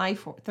July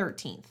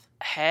 13th.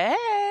 Hey,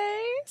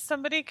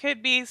 somebody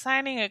could be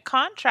signing a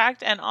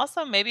contract and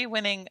also maybe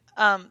winning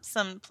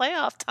some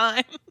playoff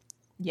time.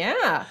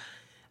 Yeah.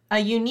 A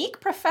unique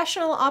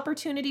professional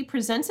opportunity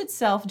presents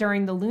itself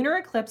during the lunar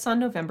eclipse on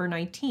November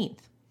 19th.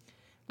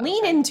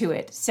 Lean into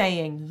it,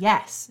 saying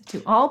yes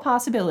to all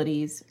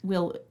possibilities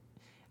will...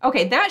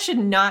 Okay, that should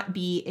not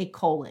be a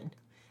colon.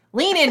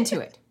 Lean into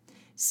it.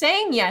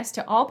 Saying yes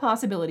to all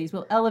possibilities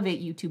will elevate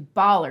you to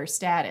baller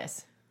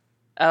status.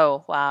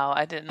 Oh, wow.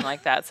 I didn't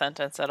like that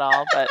sentence at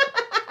all, but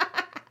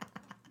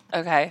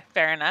Okay,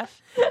 fair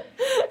enough.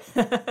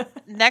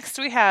 Next,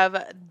 we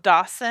have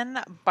Dawson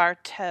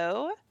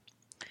Bartow.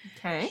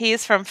 Okay.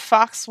 He's from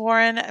Fox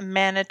Warren,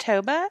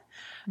 Manitoba,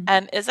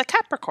 and is a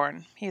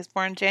Capricorn. He was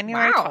born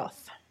January Wow.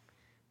 12th.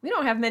 We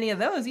don't have many of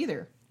those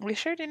either. We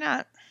sure do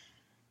not.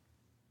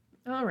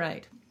 All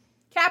right.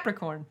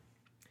 Capricorn.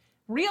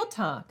 Real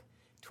talk.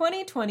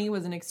 2020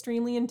 was an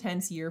extremely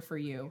intense year for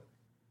you.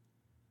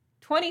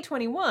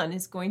 2021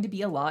 is going to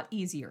be a lot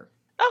easier.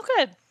 Oh,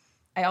 good.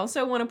 I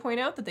also want to point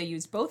out that they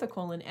used both a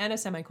colon and a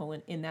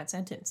semicolon in that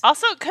sentence.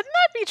 Also, couldn't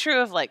that be true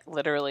of like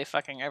literally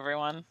fucking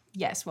everyone?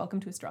 Yes, welcome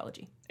to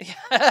astrology.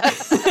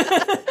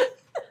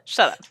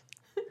 Shut up.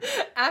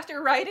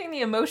 After riding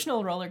the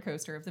emotional roller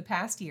coaster of the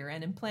past year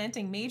and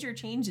implanting major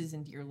changes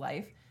into your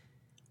life,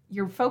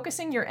 you're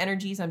focusing your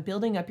energies on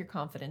building up your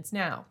confidence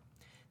now.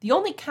 The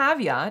only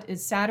caveat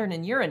is Saturn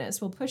and Uranus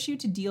will push you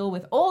to deal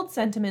with old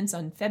sentiments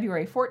on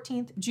February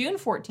 14th, June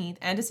 14th,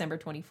 and December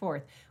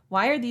 24th.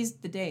 Why are these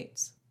the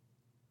dates?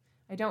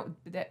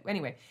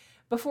 Anyway,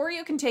 before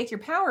you can take your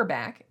power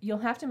back, you'll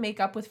have to make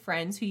up with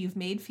friends who you've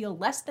made feel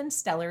less than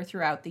stellar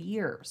throughout the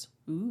years.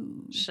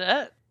 Ooh.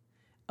 Shit.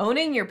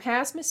 Owning your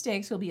past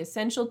mistakes will be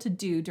essential to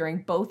do during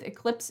both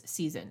eclipse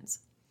seasons.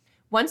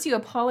 Once you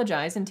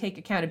apologize and take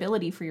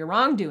accountability for your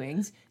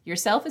wrongdoings, your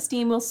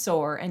self-esteem will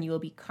soar and you will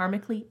be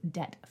karmically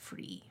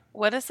debt-free.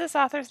 What is this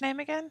author's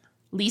name again?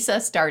 Lisa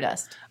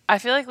Stardust. I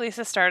feel like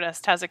Lisa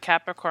Stardust has a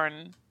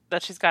Capricorn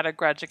that she's got a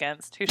grudge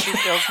against, who she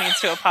feels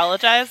needs to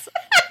apologize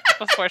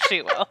before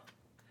she will.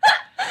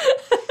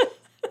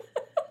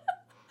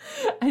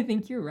 I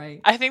think you're right.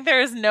 I think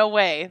there is no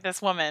way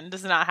this woman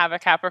does not have a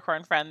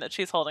Capricorn friend that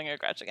she's holding a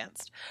grudge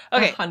against.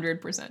 Okay.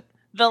 100%.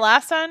 The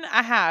last one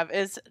I have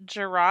is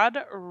Gerard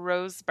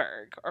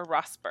Rosberg or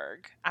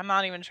Rosberg. I'm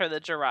not even sure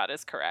that Gerard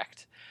is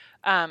correct.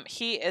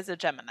 He is a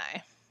Gemini.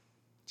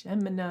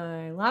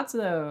 Gemini. Lots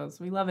of those.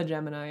 We love a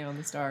Gemini on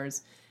the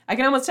stars. I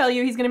can almost tell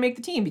you he's going to make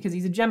the team because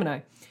he's a Gemini.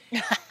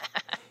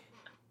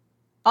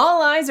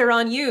 All eyes are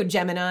on you,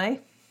 Gemini.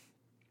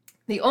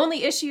 The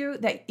only issue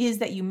is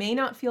that you may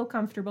not feel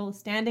comfortable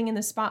standing in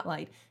the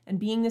spotlight and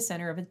being the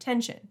center of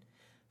attention.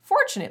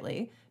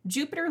 Fortunately,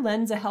 Jupiter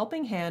lends a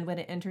helping hand when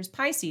it enters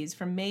Pisces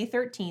from May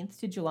 13th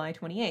to July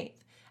 28th,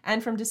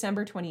 and from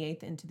December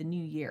 28th into the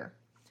new year.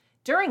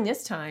 During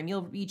this time,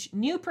 you'll reach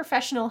new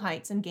professional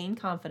heights and gain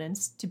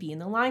confidence to be in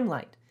the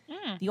limelight.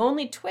 The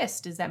only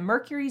twist is that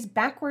Mercury's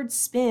backward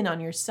spin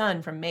on your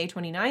sun from May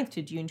 29th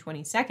to June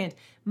 22nd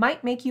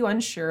might make you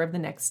unsure of the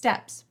next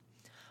steps.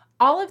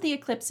 All of the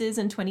eclipses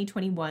in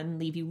 2021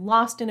 leave you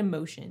lost in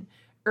emotion,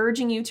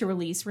 urging you to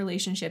release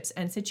relationships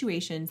and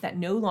situations that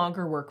no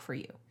longer work for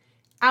you.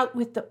 Out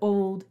with the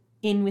old,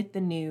 in with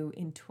the new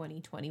in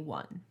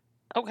 2021.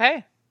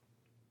 Okay.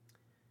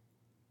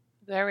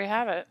 There we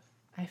have it.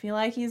 I feel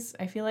like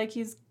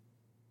he's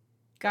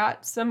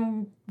got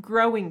some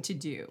growing to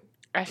do.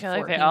 I feel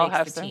like they all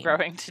have some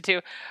growing to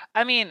do.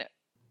 I mean,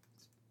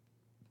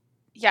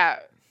 yeah,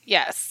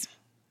 yes.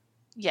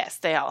 Yes,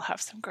 they all have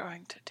some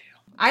growing to do.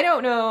 I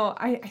don't know.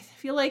 I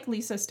feel like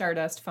Lisa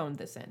Stardust phoned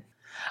this in.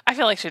 I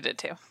feel like she did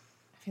too.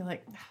 I feel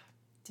like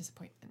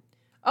disappointment.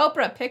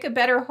 Oprah, pick a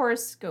better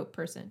horoscope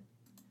person.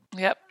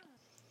 Yep.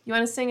 You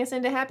want to sing us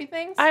into happy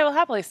things? I will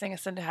happily sing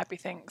us into happy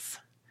things.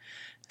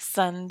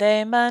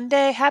 Sunday,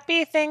 Monday,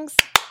 happy things.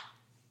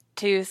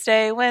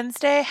 Tuesday,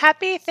 Wednesday,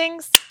 happy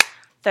things.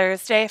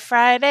 Thursday,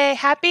 Friday,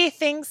 happy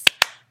things.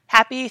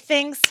 Happy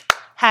things,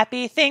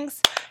 happy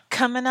things.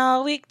 Coming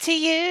all week to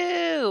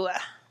you.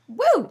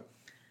 Woo!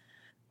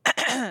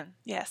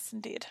 Yes,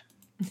 indeed.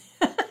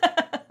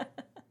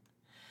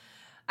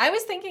 I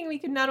was thinking we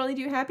could not only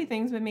do happy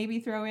things, but maybe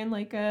throw in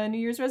like a New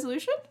Year's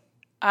resolution.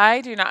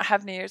 I do not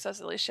have New Year's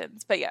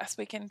resolutions, but yes,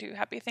 we can do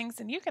happy things,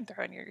 and you can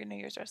throw in your New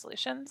Year's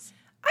resolutions.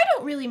 I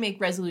don't really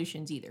make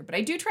resolutions either, but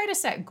I do try to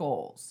set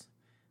goals.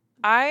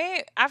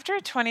 After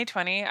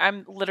 2020,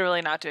 I'm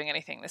literally not doing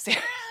anything this year.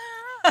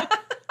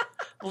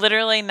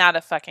 Literally not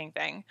a fucking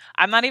thing.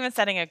 I'm not even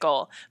setting a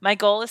goal. My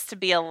goal is to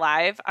be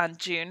alive on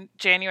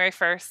January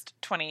 1st,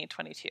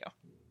 2022.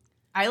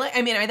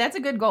 That's a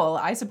good goal.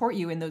 I support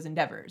you in those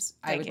endeavors.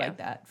 I would you. like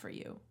that for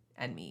you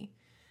and me.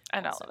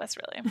 And all of us,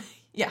 really.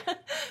 Yeah.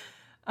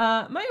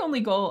 My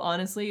only goal,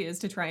 honestly, is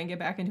to try and get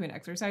back into an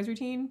exercise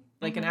routine,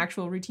 like an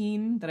actual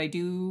routine that I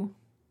do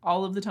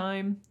all of the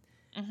time.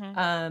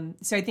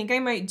 So I think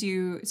in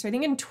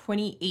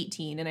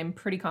 2018, and I'm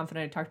pretty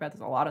confident I talked about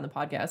this a lot on the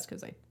podcast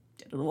because I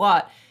did it a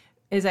lot,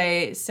 is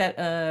I set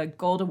a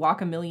goal to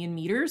walk 1 million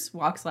meters,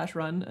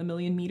 walk/run 1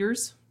 million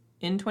meters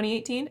in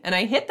 2018. And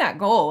I hit that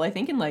goal, I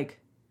think in like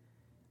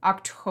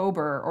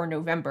October or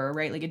November,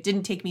 right? Like it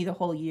didn't take me the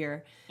whole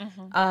year.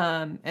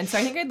 And so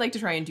I think I'd like to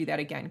try and do that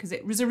again because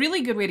it was a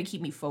really good way to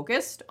keep me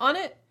focused on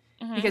it.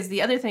 Because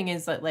the other thing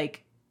is that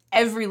like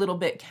every little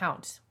bit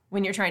counts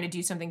when you're trying to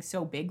do something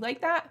so big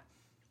like that.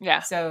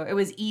 Yeah. So it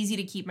was easy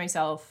to keep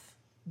myself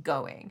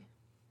going.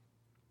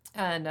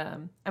 And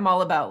I'm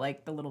all about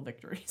like the little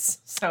victories.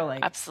 So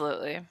like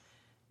Absolutely.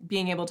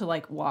 being able to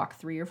like walk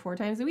 3 or 4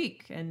 times a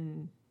week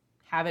and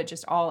have it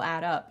just all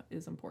add up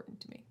is important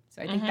to me.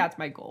 So I think that's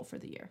my goal for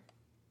the year.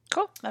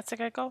 Cool. That's a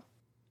good goal.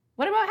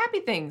 What about happy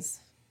things?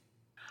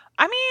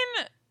 I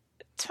mean,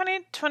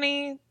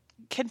 2020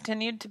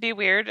 continued to be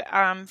weird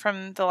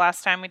from the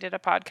last time we did a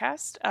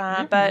podcast.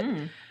 But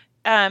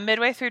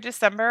midway through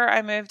December,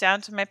 I moved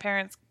down to my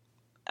parents'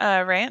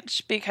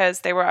 ranch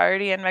because they were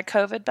already in my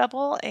COVID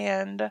bubble,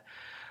 and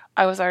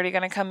I was already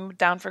going to come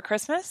down for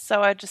Christmas.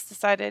 So I just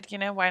decided,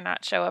 why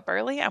not show up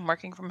early? I'm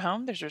working from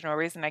home. There's no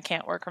reason I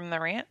can't work from the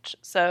ranch.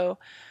 So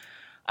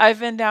I've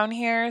been down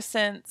here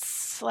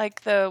since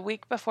like the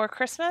week before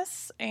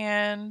Christmas,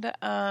 and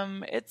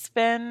it's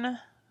been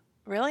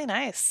really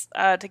nice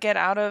to get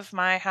out of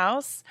my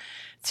house,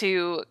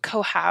 to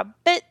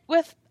cohabit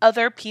with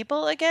other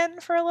people again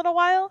for a little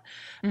while.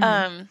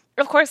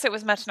 Of course, it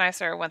was much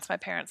nicer once my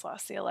parents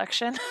lost the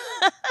election.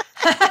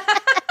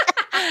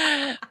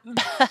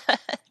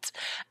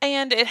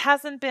 And it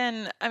hasn't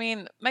been,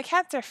 my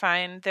cats are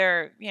fine.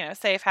 They're,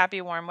 safe,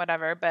 happy, warm,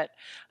 whatever. But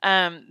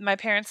my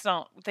parents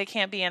they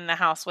can't be in the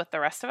house with the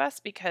rest of us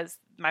because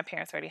my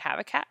parents already have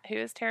a cat who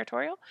is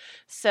territorial.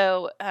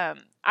 So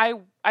I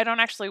don't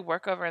actually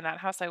work over in that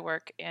house. I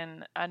work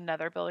in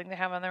another building they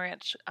have on the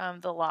ranch,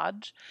 the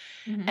lodge.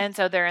 And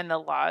so they're in the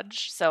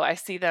lodge. So I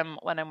see them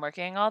when I'm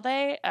working all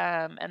day.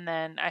 And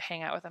then I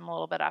hang out with them a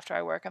little bit after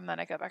I work, and then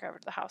I go back over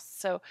to the house.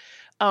 So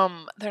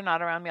they're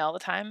not around me all the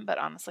time, but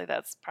honestly,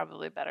 that's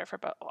probably better for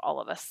all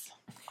of us.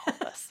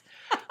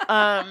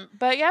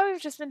 But yeah,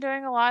 we've just been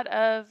doing a lot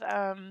of,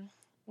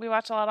 we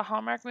watch a lot of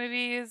Hallmark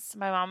movies.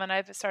 My mom and I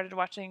have started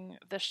watching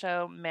the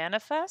show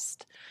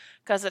Manifest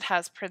because it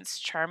has Prince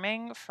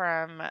Charming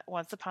from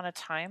Once Upon a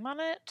Time on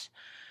it.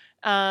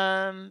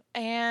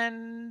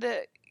 And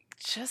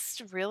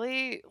just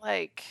really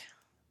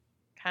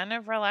kind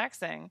of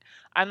relaxing.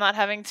 I'm not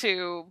having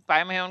to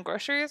buy my own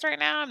groceries right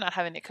now. I'm not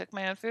having to cook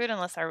my own food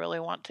unless I really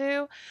want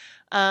to.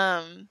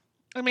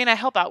 I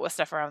help out with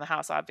stuff around the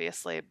house,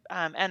 obviously.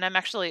 And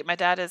my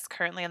dad is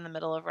currently in the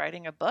middle of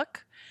writing a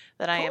book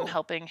that I am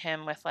helping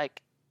him with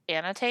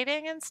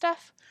annotating and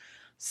stuff.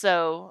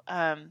 So,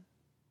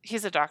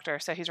 he's a doctor,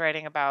 so he's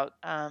writing about,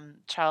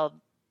 child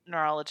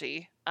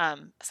neurology,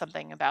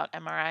 something about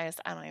MRIs.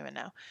 I don't even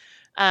know.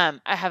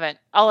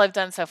 All I've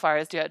done so far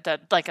is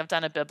I've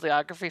done a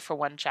bibliography for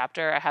one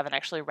chapter. I haven't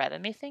actually read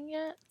anything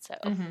yet. So,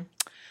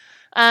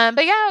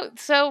 but yeah,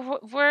 so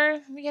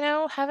we're,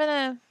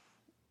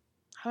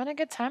 having a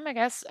good time, I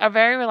guess. A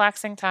very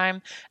relaxing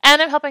time.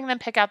 And I'm helping them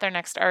pick out their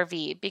next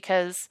RV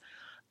because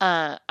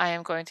I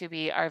am going to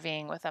be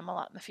RVing with them a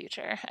lot in the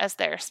future as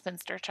their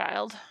spinster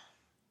child.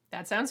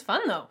 That sounds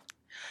fun, though.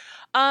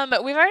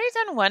 We've already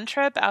done one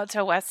trip out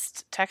to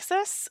West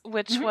Texas,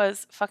 which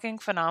was fucking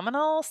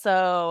phenomenal.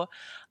 So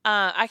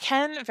I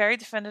can very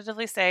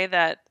definitively say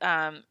that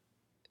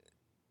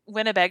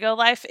Winnebago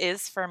life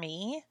is for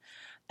me,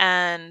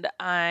 and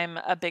I'm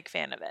a big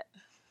fan of it.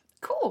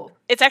 Cool.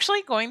 It's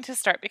actually going to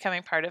start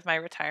becoming part of my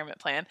retirement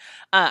plan.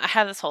 I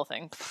have this whole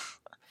thing.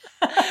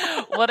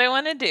 What I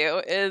want to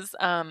do is,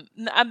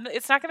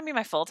 it's not going to be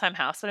my full-time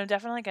house, but I'm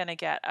definitely going to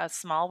get a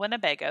small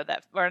Winnebago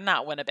or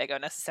not Winnebago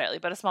necessarily,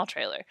 but a small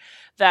trailer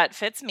that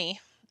fits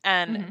me.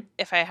 And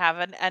if I have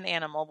an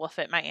animal, will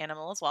fit my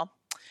animal as well.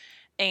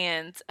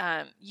 And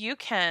you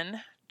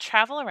can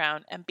travel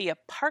around and be a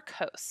park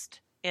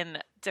host in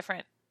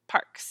different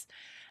parks.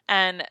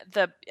 And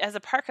as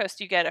a park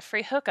host, you get a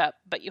free hookup,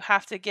 but you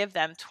have to give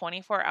them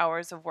 24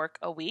 hours of work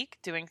a week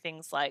doing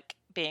things like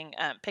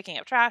picking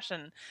up trash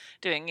and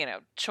doing,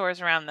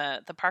 chores around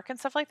the park and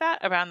stuff like that,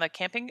 around the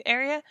camping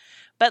area.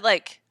 But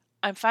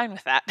I'm fine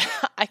with that.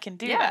 I can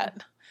do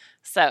that.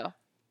 So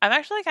I'm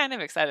actually kind of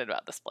excited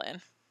about this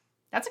plan.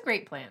 That's a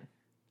great plan.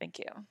 Thank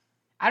you.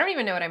 I don't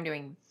even know what I'm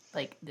doing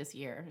this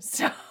year.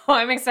 So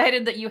I'm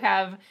excited that you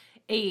have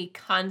a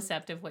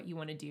concept of what you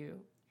want to do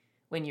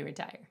when you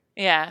retire.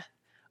 Yeah.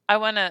 I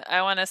want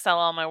to sell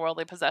all my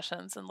worldly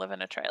possessions and live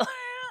in a trailer.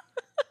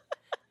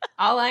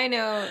 All I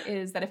know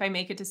is that if I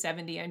make it to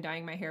 70, I'm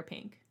dyeing my hair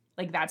pink.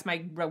 That's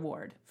my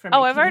reward from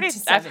I've making it to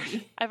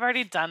 70. I've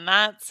already done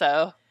that,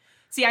 so.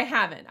 See, I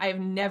haven't. I have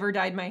never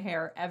dyed my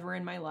hair ever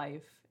in my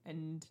life,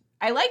 and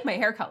I like my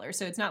hair color,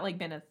 so it's not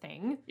been a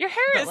thing. Your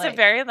hair is a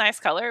very nice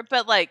color,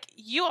 but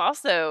you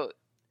also,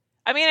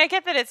 I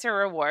get that it's your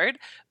reward,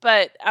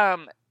 but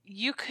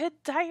you could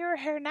dye your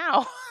hair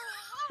now.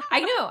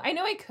 I know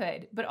I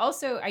could, but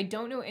also I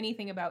don't know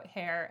anything about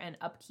hair and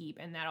upkeep,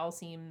 and that all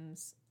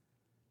seems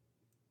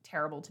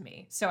terrible to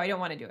me. So I don't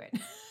want to do it.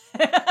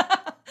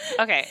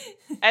 Okay.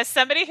 As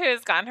somebody who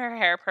has gotten her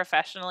hair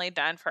professionally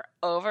done for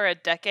over a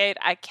decade,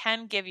 I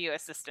can give you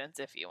assistance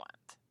if you want.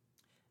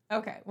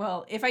 Okay.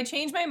 Well, if I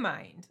change my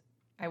mind,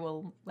 I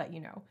will let you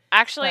know.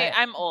 Actually,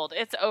 I'm old.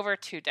 It's over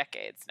 2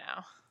 decades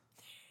now.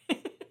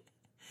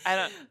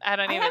 I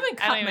haven't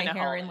cut my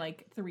hair in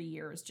 3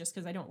 years just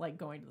because I don't like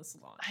going to the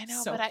salon. I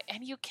know, but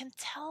you can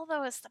tell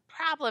though is the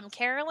problem,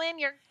 Carolyn.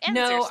 Your ends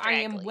are No, straggly. I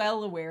am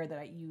well aware that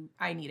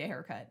I need a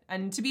haircut.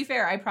 And to be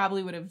fair, I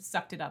probably would have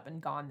sucked it up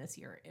and gone this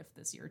year if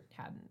this year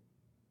hadn't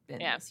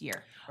been Yeah. this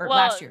year or Well,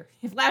 last year.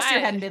 If last year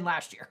I- hadn't been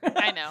last year.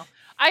 I know.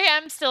 I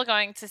am still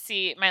going to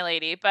see my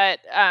lady, but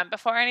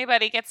before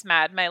anybody gets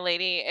mad, my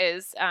lady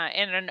is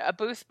in a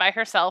booth by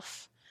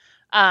herself.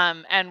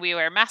 And we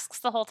wear masks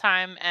the whole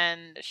time,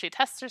 and she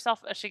tests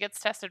herself. She gets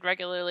tested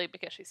regularly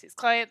because she sees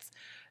clients.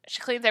 She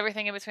cleans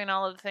everything in between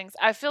all of the things.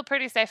 I feel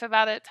pretty safe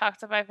about it. Talk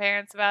to my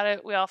parents about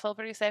it. We all feel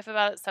pretty safe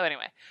about it. So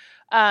anyway,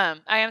 I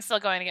am still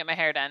going to get my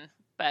hair done,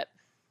 but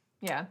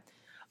Yeah.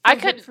 I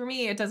But could. for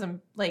me, it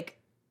doesn't like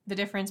the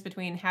difference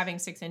between having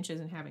 6 inches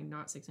and having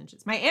not 6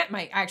 inches. My aunt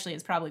might actually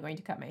is probably going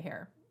to cut my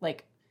hair,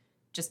 like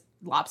just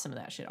lop some of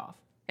that shit off,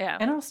 Yeah,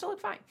 and it'll still look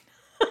fine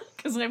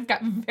because I've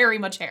got very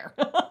much hair.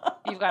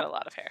 you've got a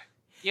lot of hair.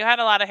 You had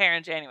a lot of hair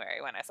in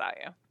January when I saw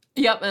you.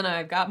 Yep, and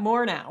I've got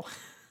more now.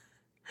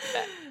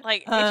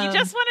 Like, if you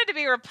just wanted to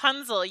be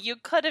Rapunzel, you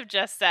could have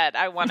just said,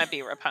 "I want to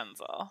be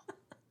Rapunzel."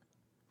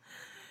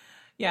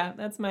 Yeah,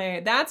 that's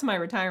my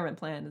retirement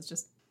plan. Is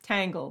just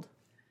Tangled.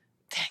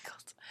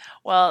 Tangled.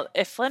 Well,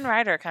 if Flynn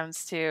Rider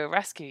comes to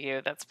rescue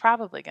you, that's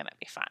probably going to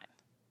be fine.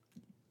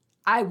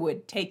 I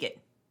would take it.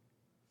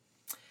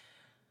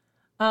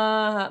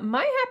 My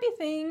happy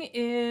thing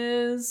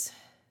is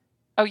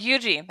Oh,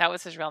 Eugene. That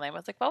was his real name. I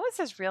was like, what was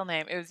his real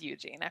name? It was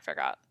Eugene. I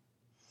forgot.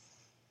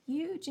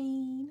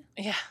 Eugene.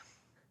 Yeah.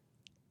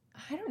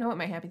 I don't know what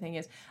my happy thing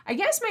is. I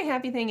guess my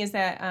happy thing is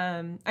that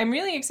I'm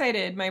really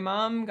excited. My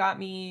mom got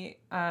me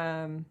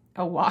a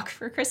walk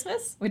for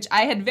Christmas, which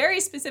I had very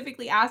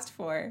specifically asked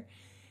for.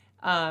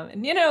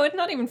 And, you know, it's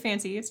not even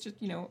fancy. It's just,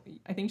 you know,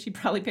 I think she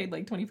probably paid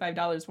like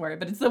 $25 for it.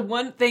 But it's the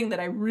one thing that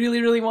I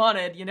really, really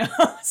wanted, you know?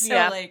 So,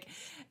 Yeah. like,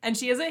 and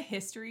she has a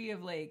history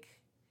of, like,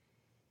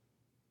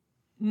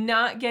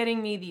 not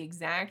getting me the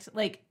exact,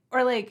 like,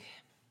 or, like...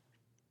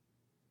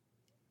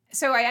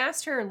 So I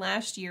asked her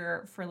last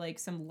year for like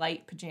some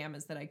light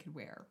pajamas that I could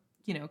wear,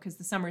 you know, because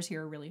the summers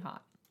here are really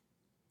hot.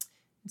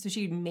 And so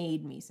she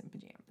made me some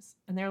pajamas,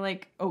 and they're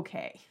like,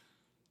 okay,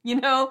 you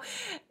know,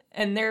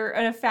 and they're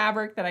in a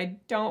fabric that I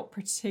don't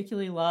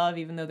particularly love,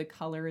 even though the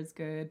color is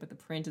good, but the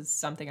print is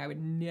something I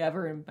would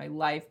never in my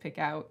life pick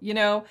out, you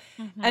know,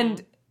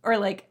 and or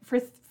like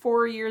for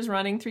 4 years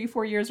running,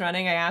 3-4 years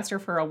running, I asked her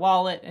for a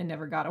wallet and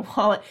never got a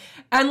wallet.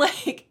 And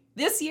like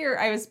this year,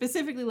 I was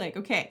specifically like,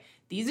 okay,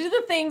 these are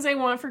the things I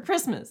want for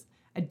Christmas.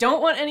 I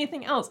don't want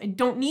anything else. I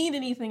don't need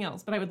anything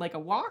else. But I would like a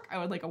walk, I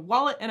would like a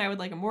wallet, and I would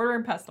like a mortar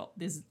and pestle.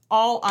 This is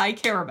all I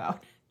care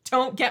about.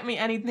 Don't get me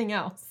anything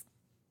else.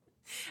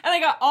 And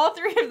I got all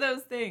 3 of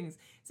those things.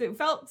 So it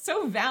felt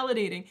so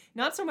validating.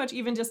 Not so much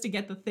even just to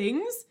get the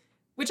things,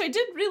 which I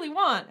did really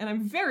want. And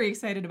I'm very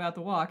excited about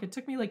the walk. It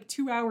took me like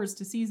 2 hours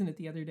to season it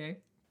the other day.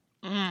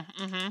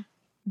 Mm-hmm.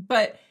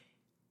 But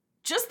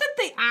just that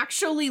they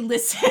actually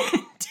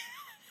listened.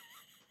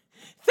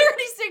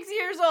 36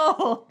 years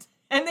old.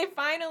 And they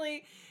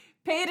finally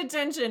paid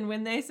attention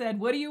when they said,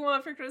 what do you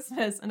want for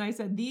Christmas? And I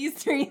said, these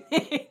 3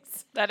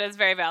 things. That is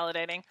very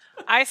validating.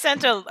 I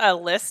sent a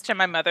list to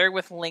my mother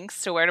with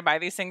links to where to buy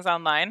these things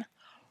online.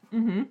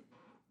 Mm-hmm.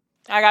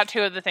 I got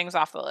 2 of the things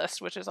off the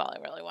list, which is all I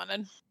really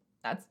wanted.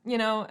 That's, you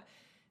know,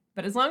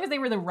 but as long as they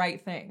were the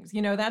right things,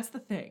 you know, that's the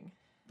thing.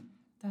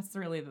 That's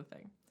really the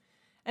thing.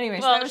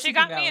 Anyway, so that Well, was she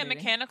super got me a validating.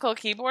 mechanical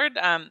keyboard,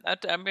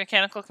 a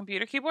mechanical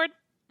computer keyboard.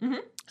 Mhm.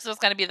 So it's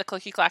going to be the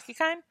clicky clacky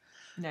kind.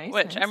 Nice.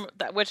 which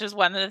nice. which is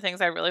one of the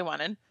things I really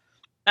wanted.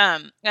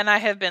 And I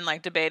have been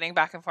like debating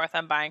back and forth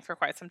on buying for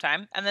quite some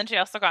time. And then she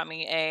also got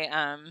me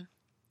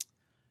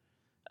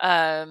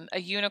a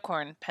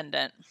unicorn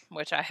pendant,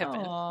 which I have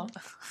Aw.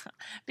 been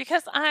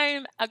because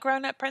I'm a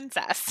grown-up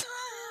princess.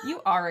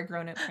 You are a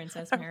grown-up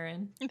princess,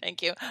 Marin.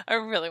 Thank you. I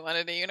really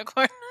wanted a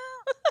unicorn.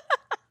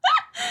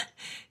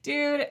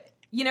 Dude,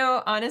 you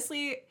know,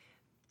 honestly,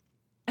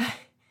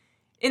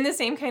 in the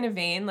same kind of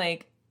vein,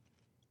 like,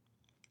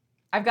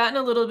 I've gotten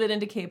a little bit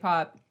into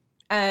K-pop,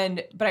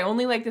 but I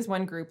only like this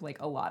one group,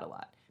 like, a lot.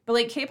 But,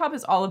 like, K-pop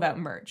is all about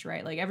merch,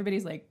 right? Like,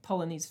 everybody's, like,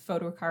 pulling these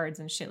photo cards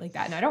and shit like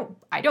that. And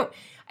I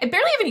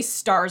barely have any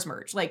Stars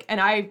merch. Like,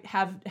 and I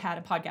have had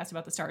a podcast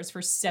about the Stars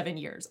for 7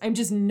 years. I'm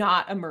just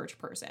not a merch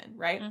person,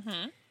 right?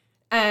 Mm-hmm.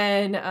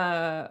 And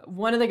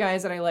one of the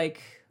guys that I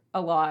like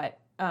a lot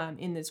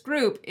in this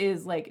group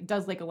is like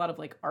does like a lot of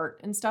like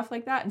art and stuff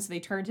like that. And so they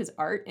turned his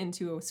art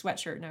into a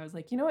sweatshirt. And I was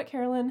like, you know what,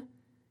 Carolyn?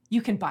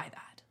 You can buy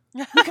that.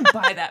 You can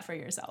buy that for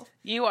yourself.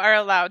 You are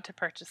allowed to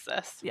purchase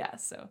this. Yeah.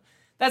 So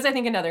that's, I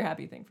think, another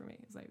happy thing for me.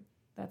 Is like,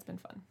 that's been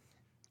fun.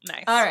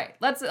 Nice. All right.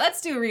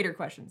 Let's do reader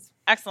questions.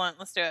 Excellent.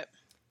 Let's do it.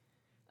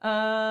 Do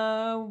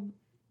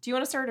you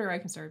want to start or I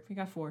can start? We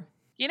got 4.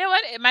 You know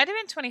what? It might have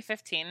been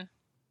 2015.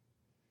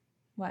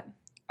 What?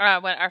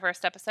 When our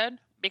first episode,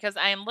 because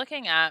I am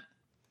looking at.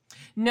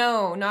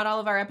 No, not all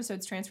of our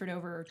episodes transferred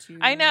over to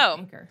I know.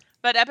 Anchor.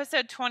 But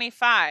episode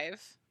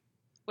 25,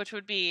 which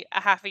would be a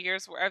half a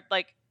year's worth,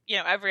 like, you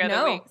know, every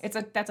other week.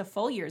 That's a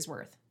full year's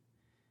worth.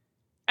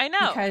 I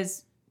know.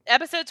 Because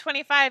Episode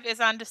 25 is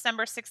on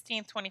December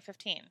 16th,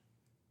 2015.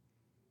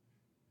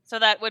 So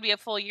that would be a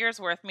full year's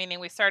worth, meaning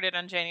we started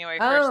on January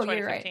 1st,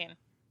 2015. Right.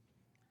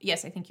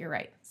 Yes, I think you're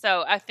right.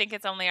 So I think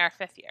it's only our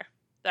 5th year,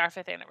 our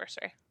 5th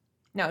anniversary.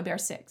 No, they're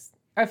 6.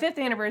 Our 5th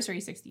anniversary,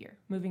 6th year.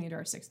 Moving into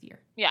our 6th year.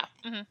 Yeah.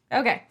 Mm-hmm.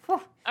 Okay.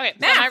 Whew. Okay.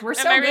 Math, we're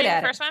so am I good reading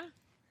at the first it. one?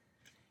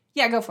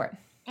 Yeah, go for it.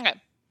 Okay.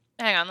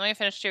 Hang on. Let me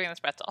finish chewing this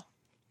pretzel.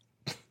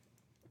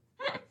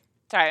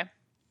 Sorry.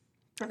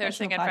 There's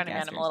something in front of me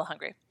and I'm a little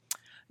hungry.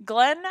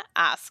 Glenn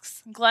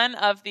asks, Glenn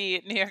of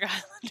the New York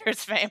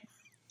Islanders fame,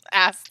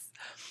 asks,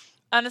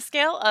 on a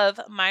scale of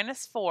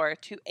 -4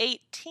 to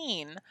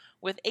 18,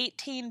 with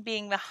 18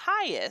 being the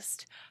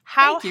highest,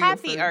 how Thank you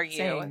happy for are you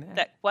saying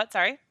that. what,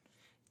 sorry?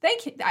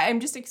 Thank you.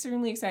 I'm just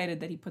extremely excited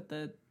that he put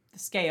the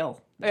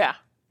scale. Yeah,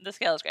 the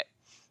scale is great.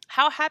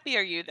 How happy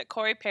are you that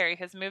Corey Perry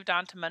has moved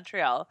on to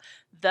Montreal,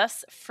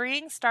 thus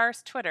freeing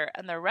Stars Twitter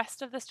and the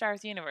rest of the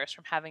Stars universe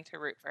from having to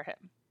root for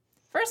him?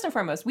 First and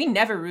foremost, we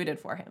never rooted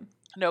for him.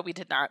 No, we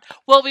did not.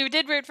 Well, we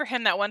did root for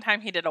him that one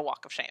time he did a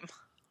walk of shame.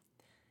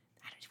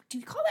 Do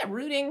you call that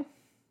rooting?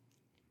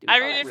 I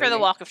rooted for the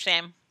walk of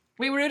shame.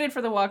 We rooted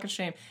for the walk of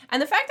shame.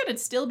 And the fact that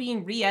it's still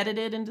being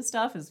re-edited into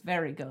stuff is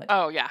very good.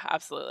 Oh, yeah,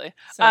 absolutely.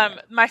 So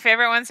my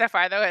favorite one so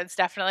far, though, is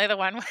definitely the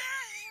one where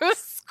it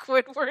was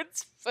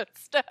Squidward's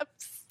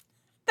footsteps.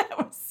 That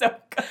was so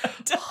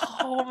good.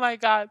 Oh, my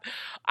God.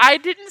 I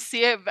didn't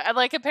see it.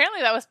 Like,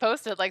 apparently that was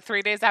posted,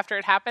 3 days after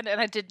it happened, and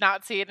I did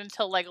not see it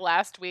until,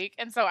 last week.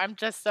 And so I'm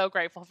just so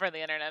grateful for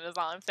the internet is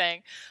all I'm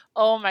saying.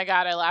 Oh, my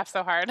God, I laughed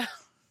so hard.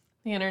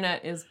 The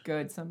internet is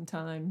good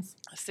sometimes.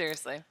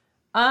 Seriously.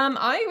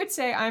 I would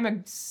say I'm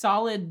a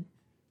solid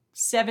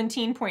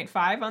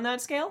 17.5 on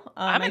that scale.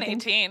 I'm an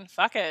 18.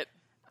 Fuck it.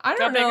 I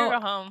don't know. Go big or know.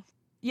 go home.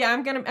 Yeah,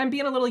 I'm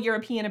being a little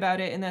European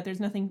about it in that there's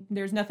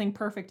nothing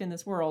perfect in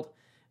this world.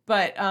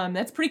 But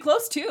that's pretty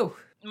close too.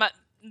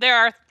 There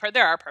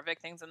are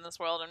perfect things in this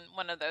world, and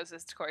one of those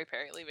is Corey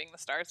Perry leaving the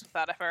Stars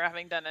without ever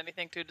having done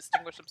anything to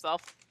distinguish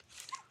himself.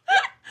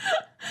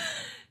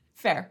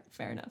 Fair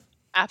enough.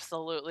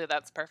 Absolutely,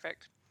 that's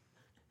perfect.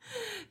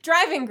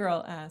 Driving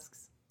Girl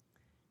asks,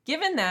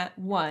 given that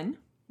 1,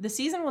 the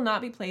season will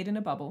not be played in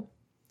a bubble,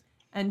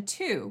 and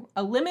 2,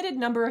 a limited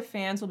number of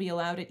fans will be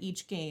allowed at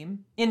each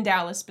game, in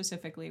Dallas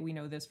specifically, we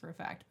know this for a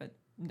fact, but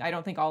I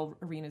don't think all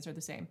arenas are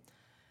the same.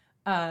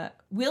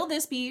 Will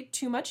this be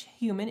too much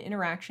human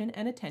interaction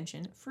and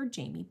attention for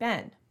Jamie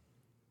Benn?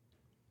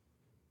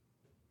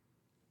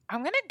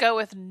 I'm going to go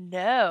with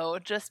no,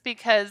 just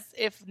because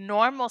if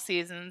normal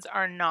seasons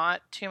are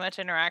not too much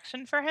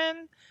interaction for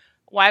him,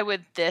 why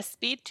would this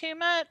be too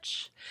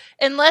much?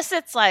 Unless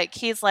it's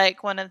he's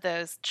one of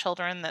those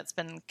children that's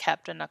been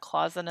kept in a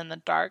closet in the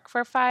dark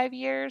for 5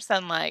 years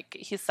and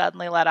he's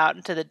suddenly let out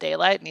into the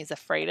daylight and he's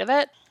afraid of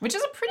it. Which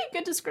is a pretty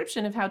good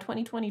description of how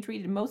 2020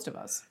 treated most of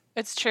us.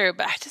 It's true,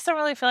 but I just don't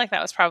really feel like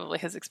that was probably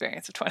his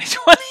experience of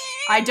 2020.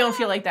 I don't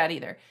feel like that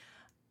either.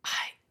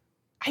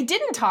 I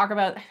didn't talk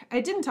about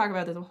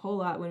this a whole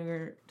lot when we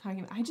were talking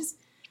about.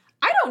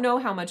 I don't know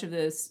how much of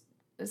this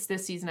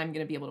season I'm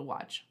going to be able to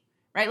watch.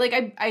 Right?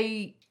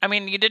 I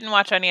mean, you didn't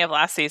watch any of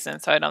last season,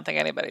 so I don't think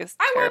anybody's.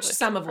 I watched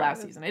some of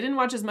last season. I didn't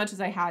watch as much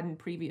as I had in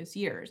previous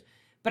years,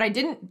 but I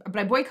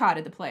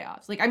boycotted the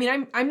playoffs.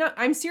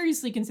 I'm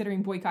seriously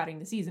considering boycotting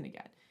the season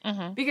again.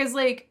 Mm-hmm. Because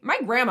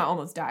my grandma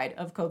almost died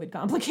of COVID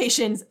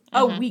complications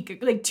a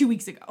week, 2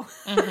 weeks ago.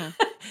 Mm-hmm.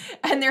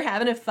 And they're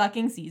having a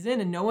fucking season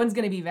and no one's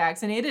going to be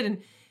vaccinated.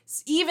 And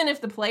even if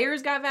the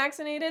players got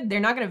vaccinated, they're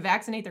not going to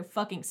vaccinate their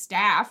fucking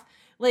staff.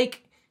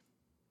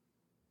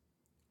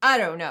 I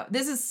don't know.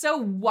 This is so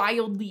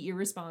wildly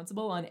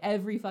irresponsible on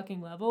every fucking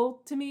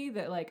level to me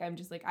that I'm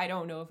just I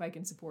don't know if I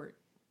can support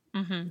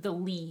the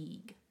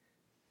league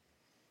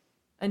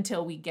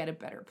until we get a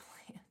better plan.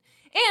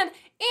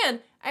 And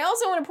I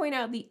also want to point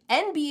out the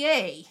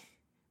NBA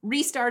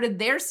restarted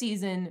their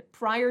season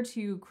prior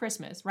to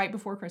Christmas, right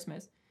before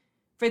Christmas,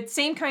 for the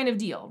same kind of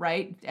deal,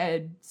 right?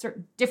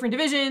 Different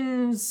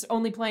divisions,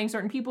 only playing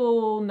certain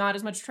people, not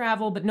as much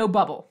travel, but no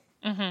bubble.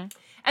 Mm-hmm.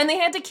 And they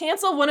had to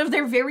cancel one of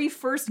their very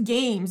first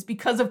games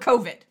because of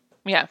COVID.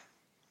 Yeah.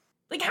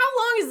 How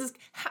long is this?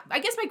 I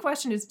guess my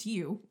question is to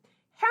you.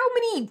 How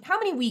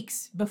many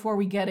weeks before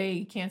we get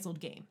a canceled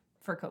game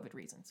for COVID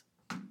reasons?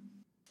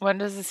 When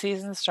does the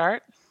season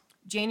start?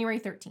 January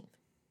 13th.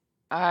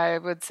 I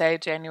would say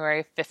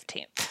January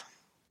 15th.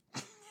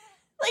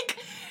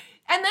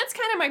 And that's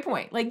kind of my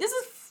point. This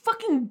is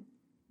fucking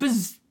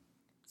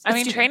I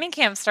mean, training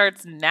camp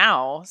starts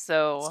now,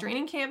 so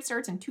training camp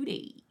starts in 2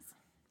 days.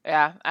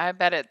 Yeah, I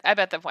bet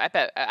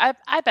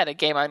a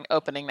game on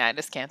opening night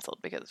is canceled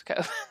because of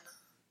COVID.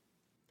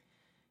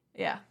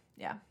 Yeah.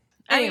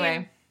 Anyway, I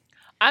mean,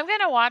 I'm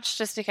gonna watch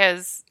just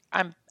because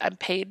I'm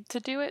paid to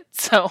do it.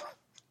 So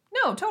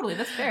no, totally,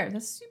 that's fair.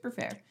 That's super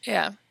fair.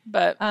 Yeah,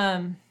 but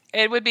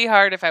it would be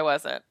hard if I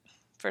wasn't,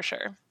 for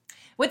sure.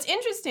 What's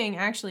interesting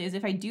actually is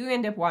if I do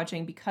end up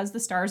watching, because the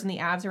Stars and the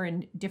Avs are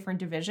in different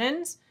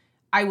divisions,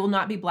 I will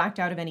not be blacked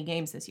out of any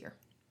games this year.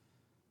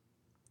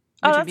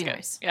 Which would be good.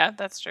 Nice. Yeah,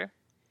 that's true.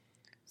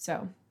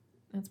 So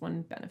that's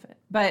one benefit.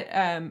 But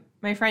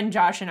my friend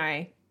Josh and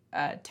I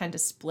tend to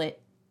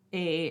split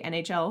a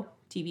NHL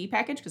TV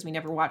package because we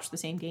never watch the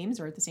same games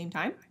or at the same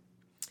time.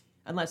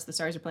 Unless the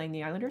Stars are playing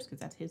the Islanders, because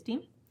that's his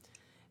team.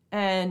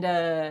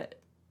 And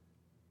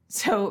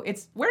So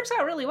it works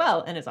out really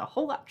well, and it's a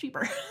whole lot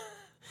cheaper.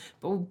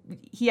 But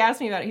he asked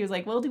me about it. He was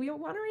like, well, do we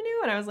want to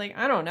renew? And I was like,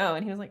 I don't know.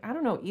 And he was like, I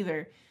don't know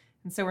either.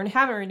 And so we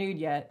haven't renewed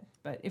yet,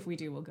 but if we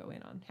do, we'll go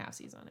in on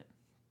halfsies on it.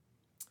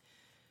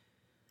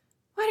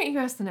 Why don't you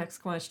ask the next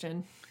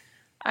question?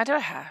 I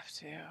don't have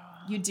to.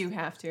 You do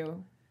have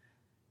to.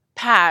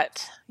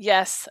 Pat,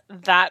 yes,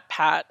 that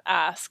Pat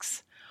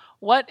asks,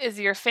 what is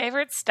your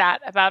favorite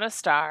stat about a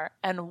star,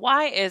 and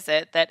why is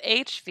it that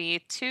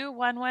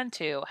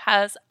HV2112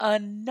 has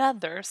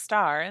another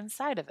star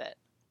inside of it?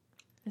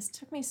 This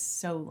took me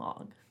so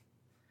long.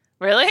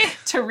 Really?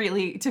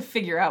 to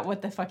figure out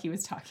what the fuck he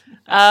was talking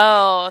about.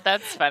 Oh,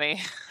 that's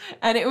funny.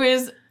 And it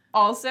was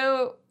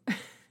also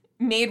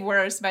made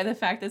worse by the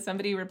fact that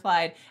somebody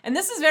replied, and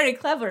this is very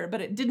clever, but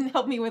it didn't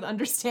help me with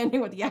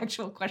understanding what the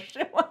actual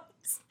question was.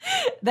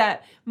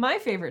 That my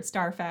favorite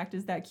star fact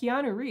is that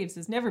Keanu Reeves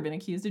has never been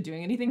accused of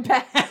doing anything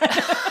bad.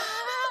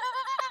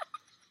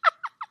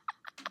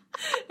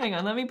 Hang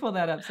on, let me pull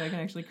that up so I can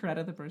actually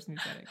credit the person who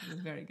said it, because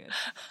it's very good.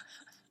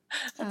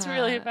 That's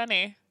really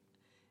funny.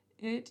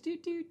 It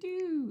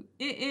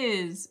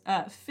is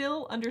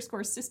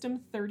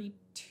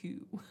Phil_System32.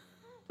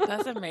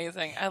 That's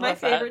amazing. I love My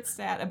that. My favorite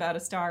stat about a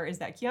star is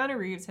that Keanu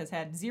Reeves has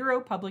had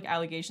 0 public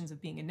allegations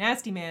of being a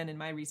nasty man in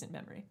my recent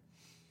memory.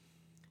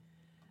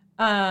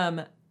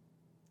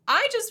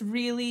 I just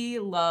really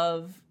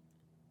love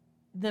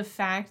the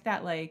fact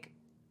that, like,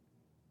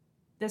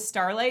 the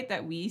starlight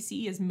that we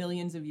see is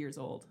millions of years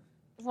old.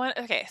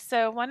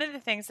 So one of the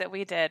things that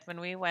we did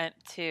when we went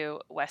to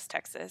West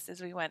Texas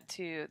is we went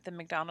to the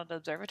McDonald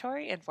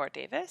Observatory in Fort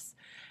Davis,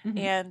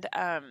 and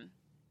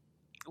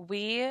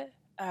we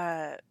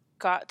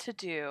got to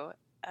do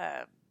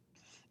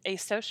a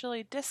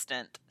socially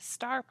distant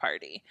star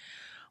party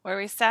where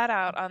we sat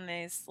out on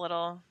these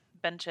little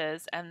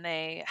benches, and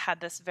they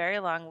had this very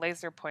long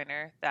laser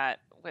pointer that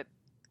would,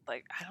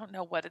 like, I don't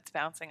know what it's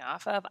bouncing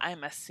off of.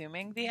 I'm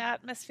assuming the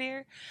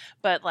atmosphere,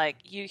 but like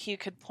he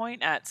could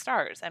point at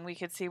stars and we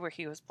could see where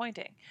he was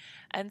pointing.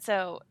 And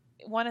so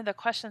one of the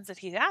questions that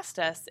he asked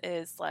us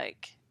is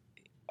like,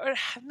 I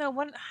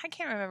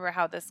can't remember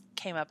how this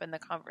came up in the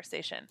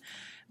conversation,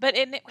 but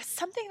it was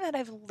something that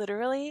I've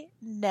literally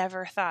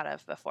never thought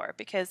of before,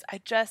 because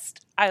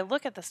I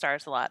look at the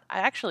stars a lot.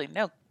 I actually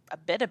know a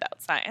bit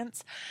about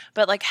science,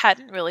 but like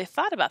hadn't really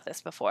thought about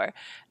this before.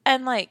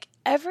 And like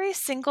every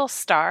single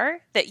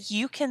star that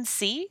you can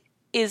see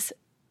is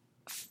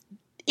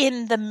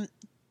in the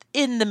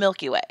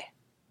Milky Way.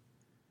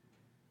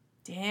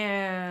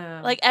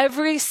 Damn. Like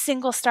every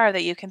single star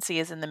that you can see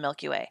is in the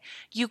Milky Way.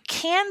 You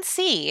can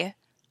see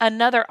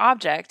another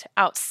object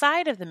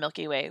outside of the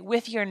Milky Way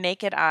with your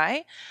naked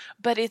eye,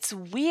 but it's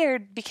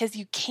weird because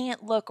you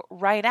can't look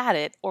right at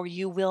it or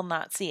you will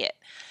not see it.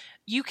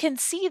 You can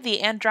see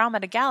the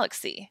Andromeda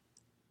Galaxy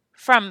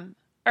from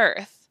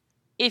Earth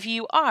if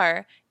you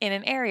are in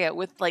an area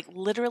with like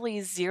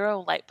literally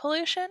 0 light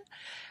pollution.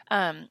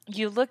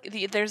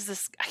 There's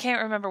this, I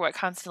can't remember what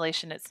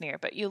constellation it's near,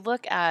 but you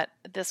look at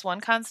this one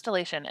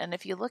constellation, and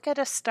if you look at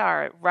a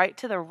star right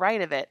to the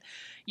right of it,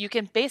 you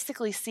can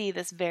basically see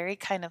this very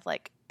kind of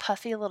like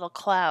puffy little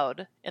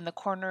cloud in the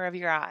corner of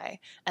your eye,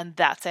 and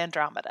that's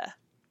Andromeda.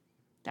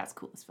 That's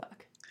cool as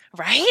fuck.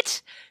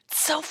 Right? It's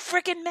so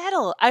freaking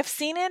metal. I've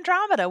seen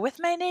Andromeda with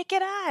my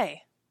naked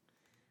eye.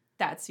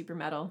 That's super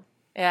metal.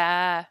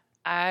 Yeah,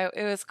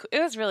 it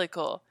was really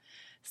cool.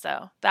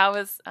 So that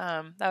was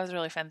a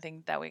really fun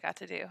thing that we got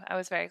to do. I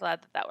was very glad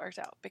that worked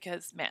out,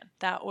 because man,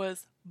 that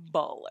was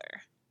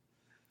baller.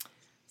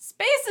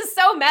 Space is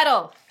so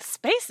metal.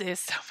 Space is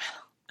so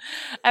metal.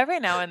 Every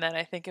now and then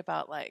I think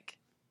about like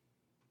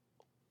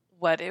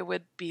what it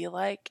would be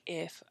like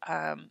if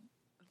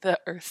the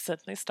Earth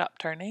suddenly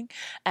stopped turning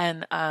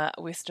and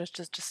we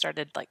just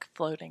started like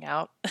floating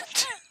out.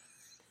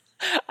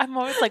 I'm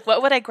always like,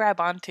 what would I grab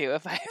onto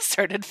if I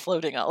started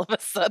floating all of a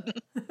sudden?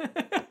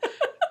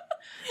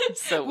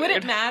 It's so weird.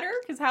 Would it matter?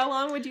 Because how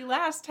long would you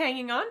last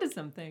hanging on to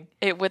something?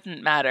 It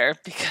wouldn't matter,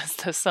 because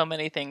there's so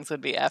many things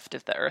would be effed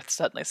if the Earth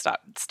suddenly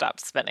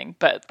stopped spinning.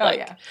 But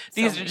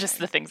these are just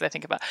the things I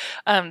think about.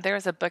 There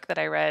was a book that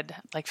I read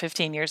like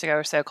 15 years ago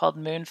or so called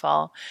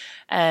Moonfall,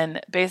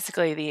 and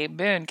basically the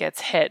moon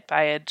gets hit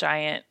by a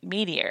giant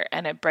meteor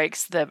and it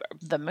breaks the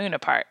moon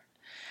apart.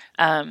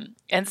 And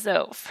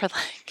so for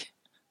like,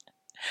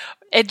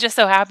 it just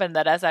so happened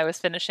that as I was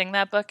finishing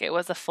that book, it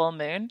was a full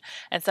moon.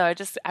 And so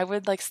I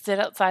would like sit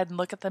outside and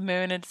look at the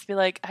moon and just be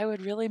like, I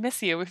would really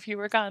miss you if you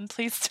were gone.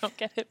 Please don't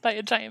get hit by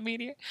a giant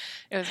meteor.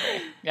 It was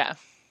very, yeah.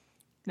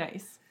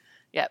 Nice.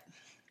 Yep.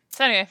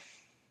 So anyway,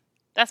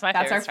 that's my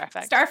favorite star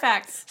fact. Star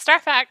facts. Star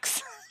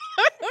facts.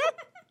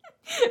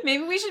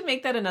 Maybe we should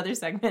make that another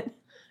segment.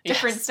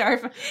 Different star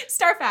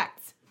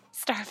facts.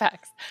 Star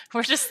facts.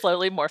 We're just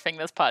slowly morphing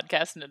this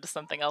podcast into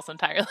something else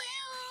entirely.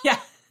 Yeah.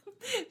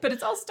 But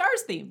it's all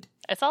stars themed.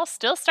 It's all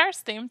still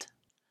stars themed.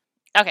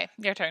 Okay,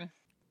 your turn.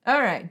 All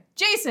right.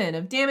 Jason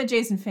of Damn It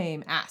Jason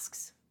fame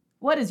asks,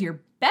 what is your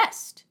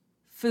best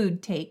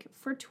food take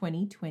for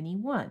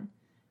 2021?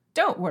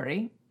 Don't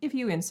worry if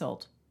you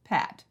insult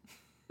Pat.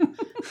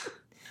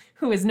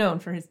 who is known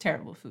for his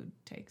terrible food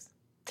takes.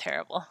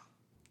 Terrible.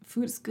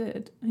 Food is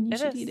good, and you It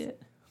should is. eat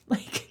it.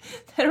 Like,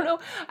 I don't know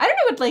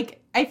what,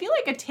 like, I feel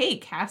like a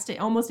take has to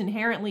almost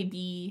inherently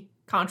be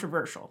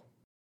controversial.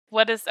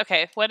 What is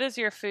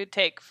your food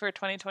take for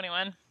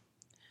 2021?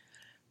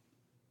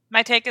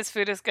 My take is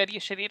food is good. You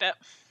should eat it.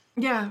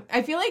 Yeah,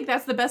 I feel like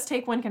that's the best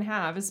take one can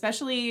have,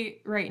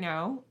 especially right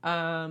now,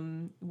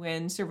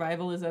 when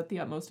survival is at the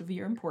utmost of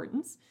your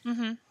importance.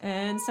 Mm-hmm.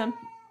 And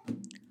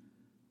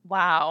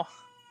Wow.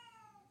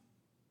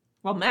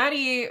 well,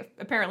 Maddie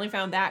apparently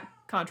found that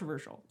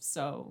controversial,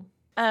 so.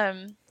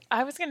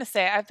 I was going to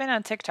say, I've been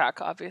on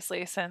TikTok,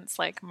 obviously, since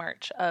like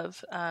March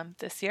of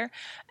this year.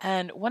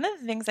 And one of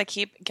the things I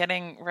keep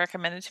getting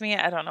recommended to me,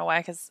 I don't know why,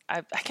 because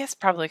I guess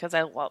probably because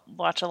I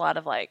watch a lot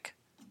of like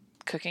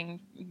cooking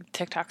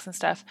TikToks and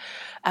stuff.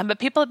 But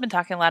people have been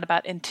talking a lot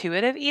about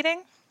intuitive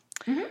eating.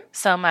 Mm-hmm.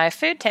 So my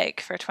food take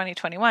for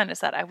 2021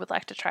 is that I would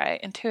like to try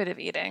intuitive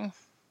eating.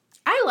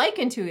 I like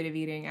intuitive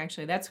eating,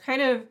 actually. That's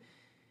kind of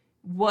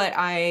what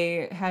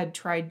I had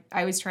tried.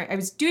 I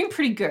was doing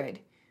pretty good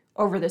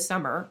over the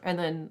summer, and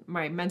then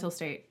my mental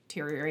state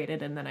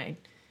deteriorated, and then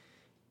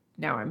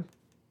now I'm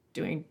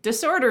doing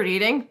disordered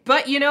eating,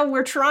 but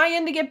we're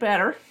trying to get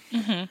better.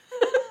 Mm-hmm.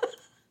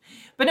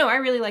 But no, I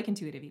really like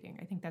intuitive eating.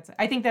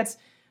 I think that's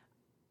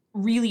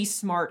really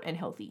smart and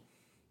healthy.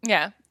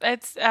 Yeah,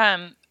 it's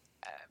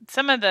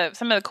some of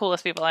the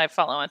coolest people I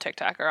follow on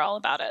TikTok are all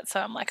about it.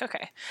 So I'm like,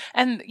 okay.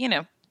 And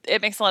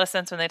it makes a lot of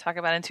sense when they talk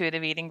about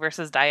intuitive eating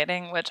versus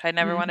dieting, which I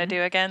never want to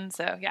do again.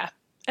 So yeah,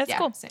 it's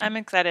cool. Same. I'm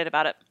excited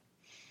about it.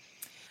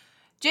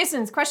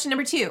 Jason's question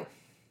number 2.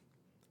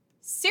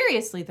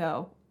 Seriously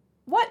though,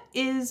 what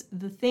is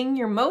the thing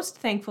you're most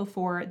thankful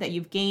for that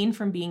you've gained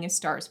from being a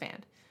Stars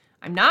fan?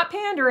 I'm not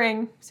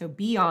pandering, so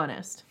be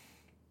honest.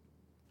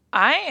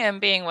 I am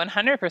being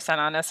 100%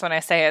 honest when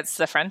I say it's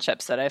the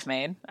friendships that I've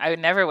made. I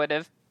never would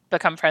have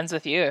become friends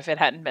with you if it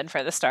hadn't been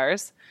for the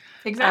Stars.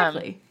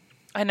 Exactly.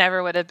 I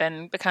never would have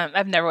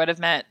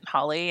met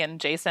Holly and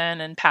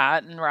Jason and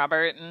Pat and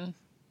Robert and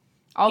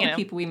all the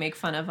people we make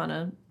fun of on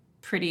a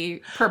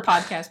pretty per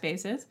podcast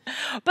basis.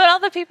 But all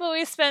the people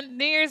we spent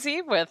New Year's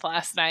Eve with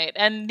last night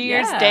and New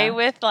Year's Day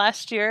with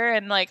last year,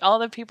 and like all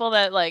the people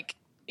that like,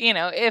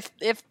 if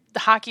the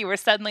hockey were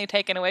suddenly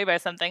taken away by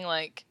something,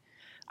 like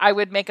I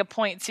would make a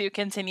point to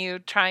continue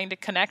trying to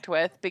connect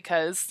with,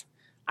 because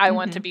I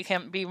want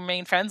to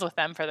remain friends with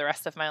them for the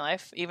rest of my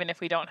life, even if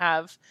we don't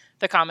have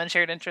the common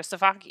shared interest of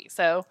hockey.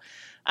 So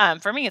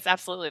for me, it's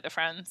absolutely the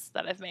friends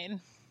that I've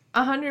made.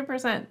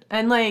 100%.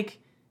 And like,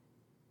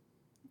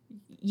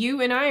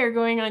 you and I are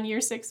going on year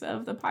 6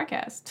 of the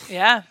podcast.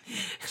 Yeah.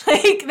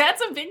 Like,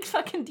 that's a big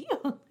fucking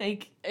deal.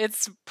 Like,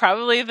 it's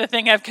probably the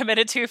thing I've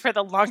committed to for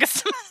the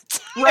longest amount of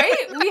time.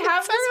 Right? We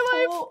have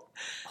this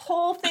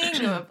whole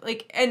thing of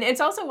like, and it's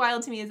also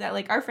wild to me is that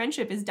like our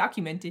friendship is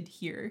documented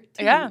here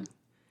too. Yeah.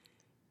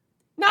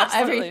 Not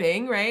Absolutely.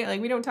 everything, right?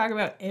 Like we don't talk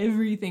about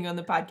everything on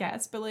the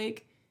podcast, but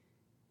like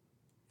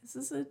this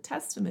is a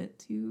testament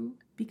to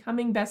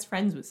becoming best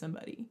friends with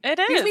somebody. It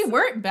is. Because we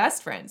weren't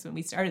best friends when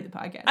we started the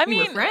podcast. We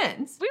were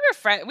friends.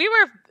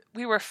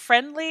 We were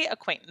friendly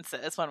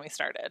acquaintances when we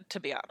started, to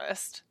be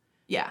honest.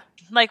 Yeah.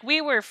 Like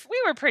we were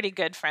pretty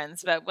good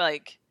friends, but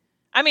like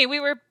we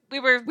were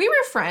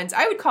friends.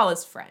 I would call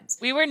us friends.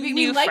 We were new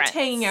we liked friends.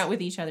 hanging out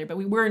with each other, but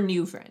we were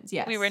new friends.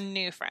 Yes. We were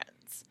new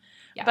friends.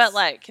 Yes. But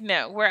like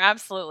no, we're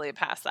absolutely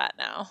past that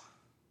now.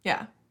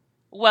 Yeah.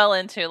 Well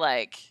into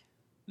like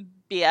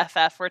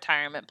BFF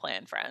retirement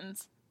plan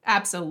friends.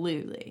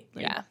 Absolutely.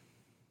 Like, yeah.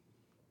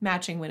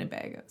 Matching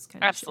Winnebagos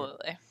kind of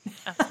Absolutely.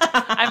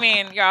 I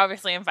mean, you're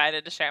obviously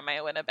invited to share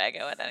my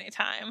Winnebago at any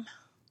time.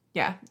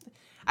 Yeah.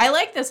 I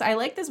like this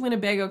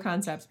Winnebago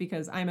concept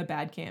because I'm a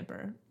bad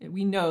camper.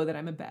 We know that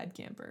I'm a bad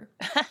camper.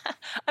 I'm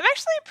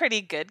actually a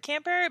pretty good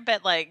camper,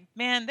 but like,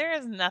 man, there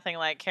is nothing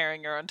like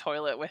carrying your own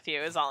toilet with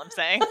you is all I'm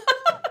saying.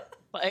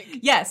 Like,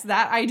 yes,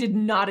 that I did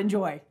not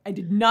enjoy. I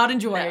did not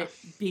enjoy No.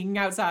 being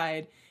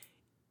outside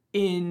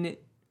in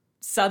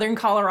southern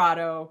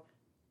Colorado,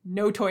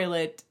 no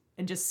toilet,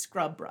 and just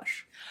scrub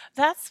brush.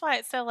 that's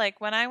why. So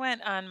like when I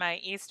went on my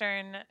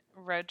Eastern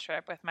road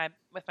trip with my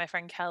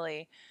friend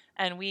Kelly,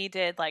 and we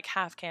did like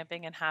half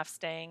camping and half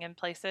staying in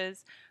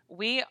places,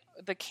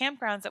 the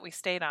campgrounds that we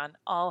stayed on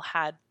all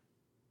had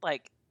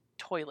like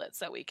toilets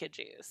that we could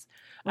use.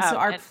 Well, so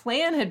our and-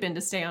 plan had been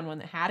to stay on one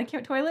that had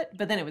a toilet,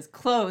 but then it was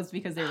closed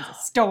because there was a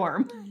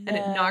storm and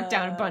it knocked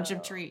down a bunch of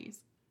No. trees.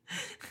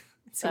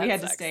 So That we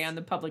had sucks. to stay on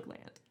the public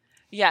land.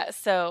 Yeah,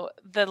 so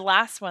the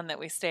last one that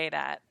we stayed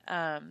at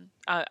on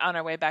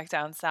our way back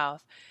down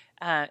south,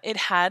 it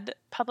had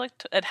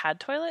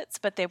toilets,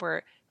 but they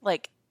were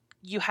like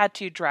you had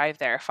to drive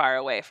there far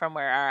away from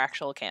where our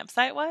actual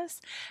campsite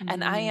was.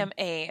 And I am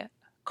a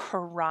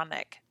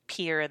chronic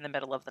peer in the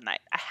middle of the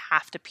night. I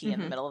have to pee in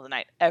the middle of the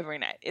night every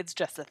night. It's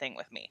just a thing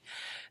with me.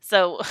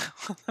 So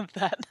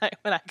that night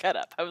when I got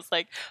up, I was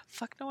like,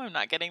 fuck no, I'm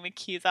not getting the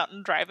keys out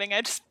and driving.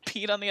 I just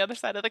peed on the other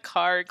side of the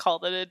car and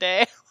called it a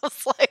day. I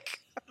was like,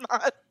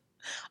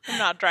 I'm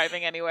not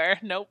driving anywhere.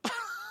 Nope.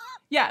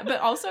 Yeah,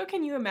 but also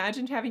can you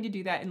imagine having to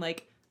do that in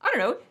like I don't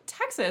know,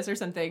 Texas or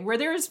something where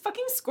there's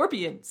fucking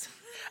scorpions.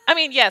 I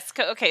mean, yes.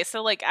 Okay,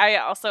 so like I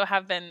also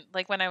have been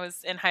like when I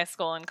was in high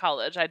school and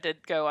college, I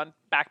did go on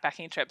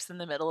backpacking trips in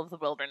the middle of the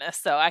wilderness.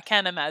 So I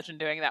can imagine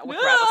doing that with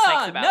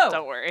rattlesnakes about. No.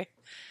 Don't worry.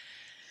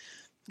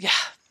 Yeah.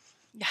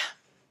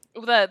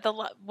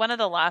 The one of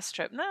the last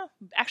trip. No,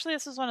 actually,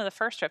 this was one of the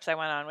first trips I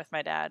went on with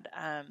my dad.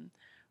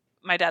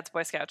 My dad's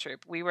Boy Scout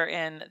troop. We were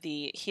in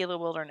the Gila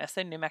Wilderness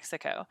in New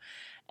Mexico.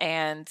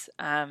 And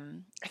I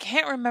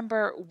can't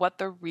remember what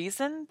the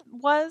reason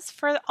was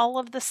for all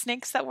of the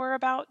snakes that were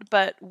about,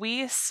 but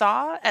we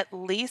saw at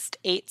least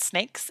 8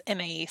 snakes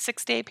in a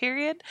 6-day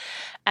period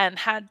and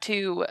had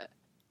to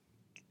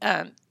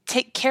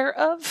take care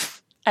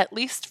of at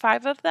least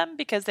 5 of them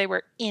because they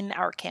were in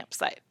our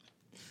campsite.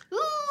 Ooh.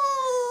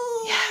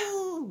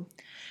 Yeah.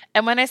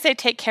 And when I say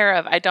take care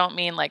of, I don't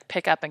mean like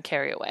pick up and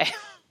carry away.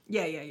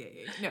 Yeah.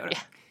 No. Yeah.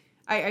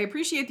 I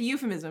appreciate the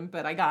euphemism,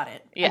 but I got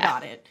it. Yeah. I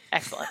got it.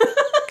 Excellent.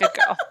 Good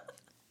girl.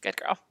 Good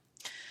girl.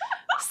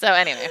 So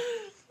anyway.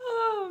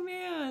 Oh,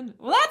 man.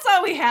 Well, that's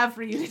all we have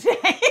for you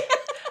today.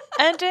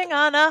 Ending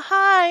on a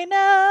high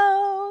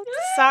note.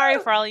 Sorry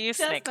for all you Just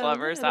snake a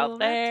lovers little out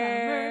reptile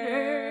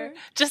there. murder.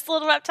 Just a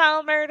little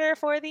reptile murder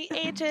for the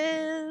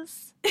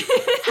ages.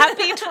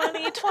 Happy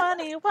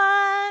 2021.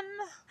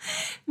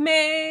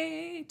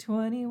 May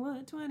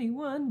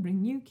 21,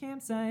 bring you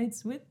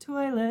campsites with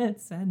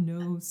toilets and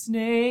no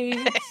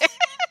snakes.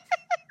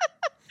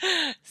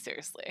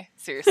 Seriously,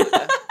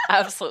 no.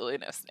 Absolutely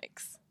no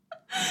snakes.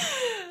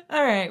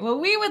 All right. Well,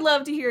 we would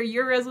love to hear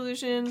your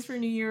resolutions for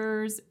New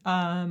Year's,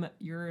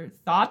 your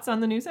thoughts on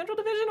the new Central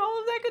Division, all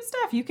of that good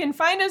stuff. You can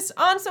find us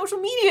on social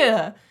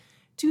media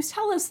to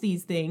tell us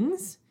these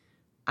things.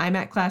 I'm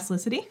at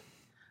Classlicity.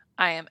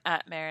 I am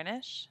at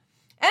Marinish.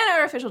 And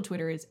our official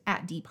Twitter is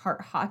at Deep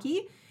Heart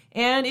Hockey.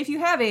 And if you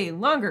have a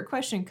longer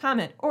question,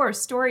 comment, or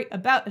story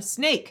about a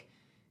snake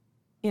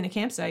in a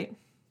campsite,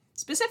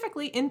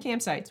 specifically in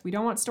campsites, we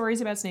don't want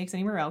stories about snakes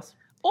anywhere else.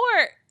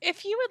 Or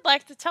if you would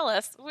like to tell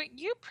us what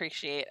you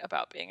appreciate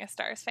about being a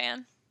Stars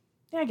fan.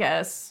 I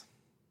guess.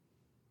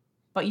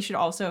 But you should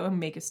also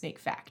make a snake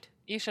fact.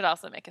 You should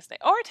also make a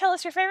snake. Or tell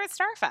us your favorite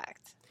star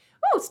fact.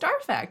 Oh,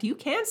 star fact. You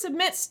can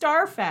submit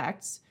star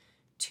facts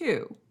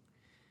to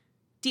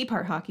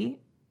deephearthockey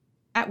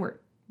at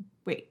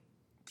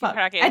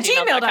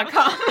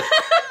gmail.com.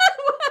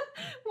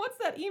 What's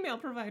that email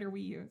provider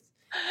we use?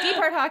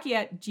 deephearthockey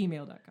at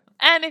gmail.com.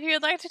 And if you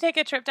would like to take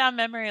a trip down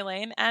memory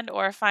lane and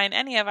or find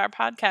any of our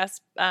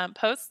podcast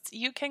posts,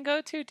 you can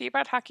go to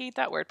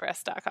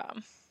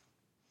deephearthockey.wordpress.com.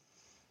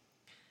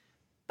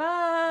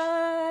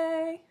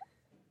 Bye.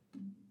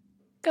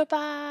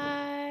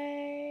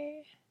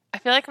 Goodbye. I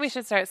feel like we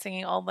should start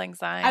singing Auld Lang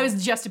Syne. I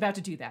was just about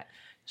to do that.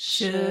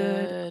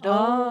 Should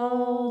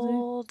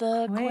old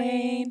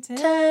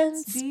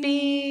acquaintance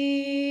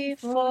be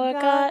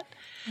forgot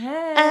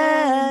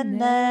and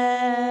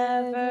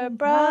never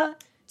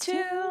brought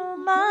to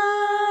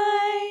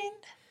mind?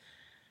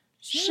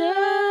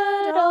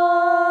 Should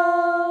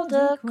old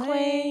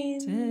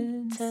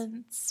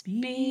acquaintance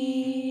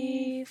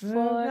be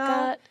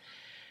forgot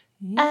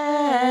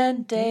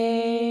and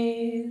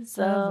days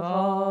of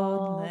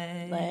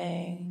Auld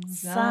Lang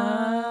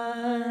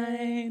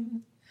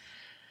Syne?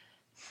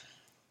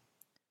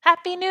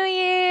 Happy New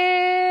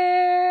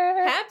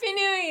Year! Happy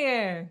New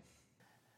Year!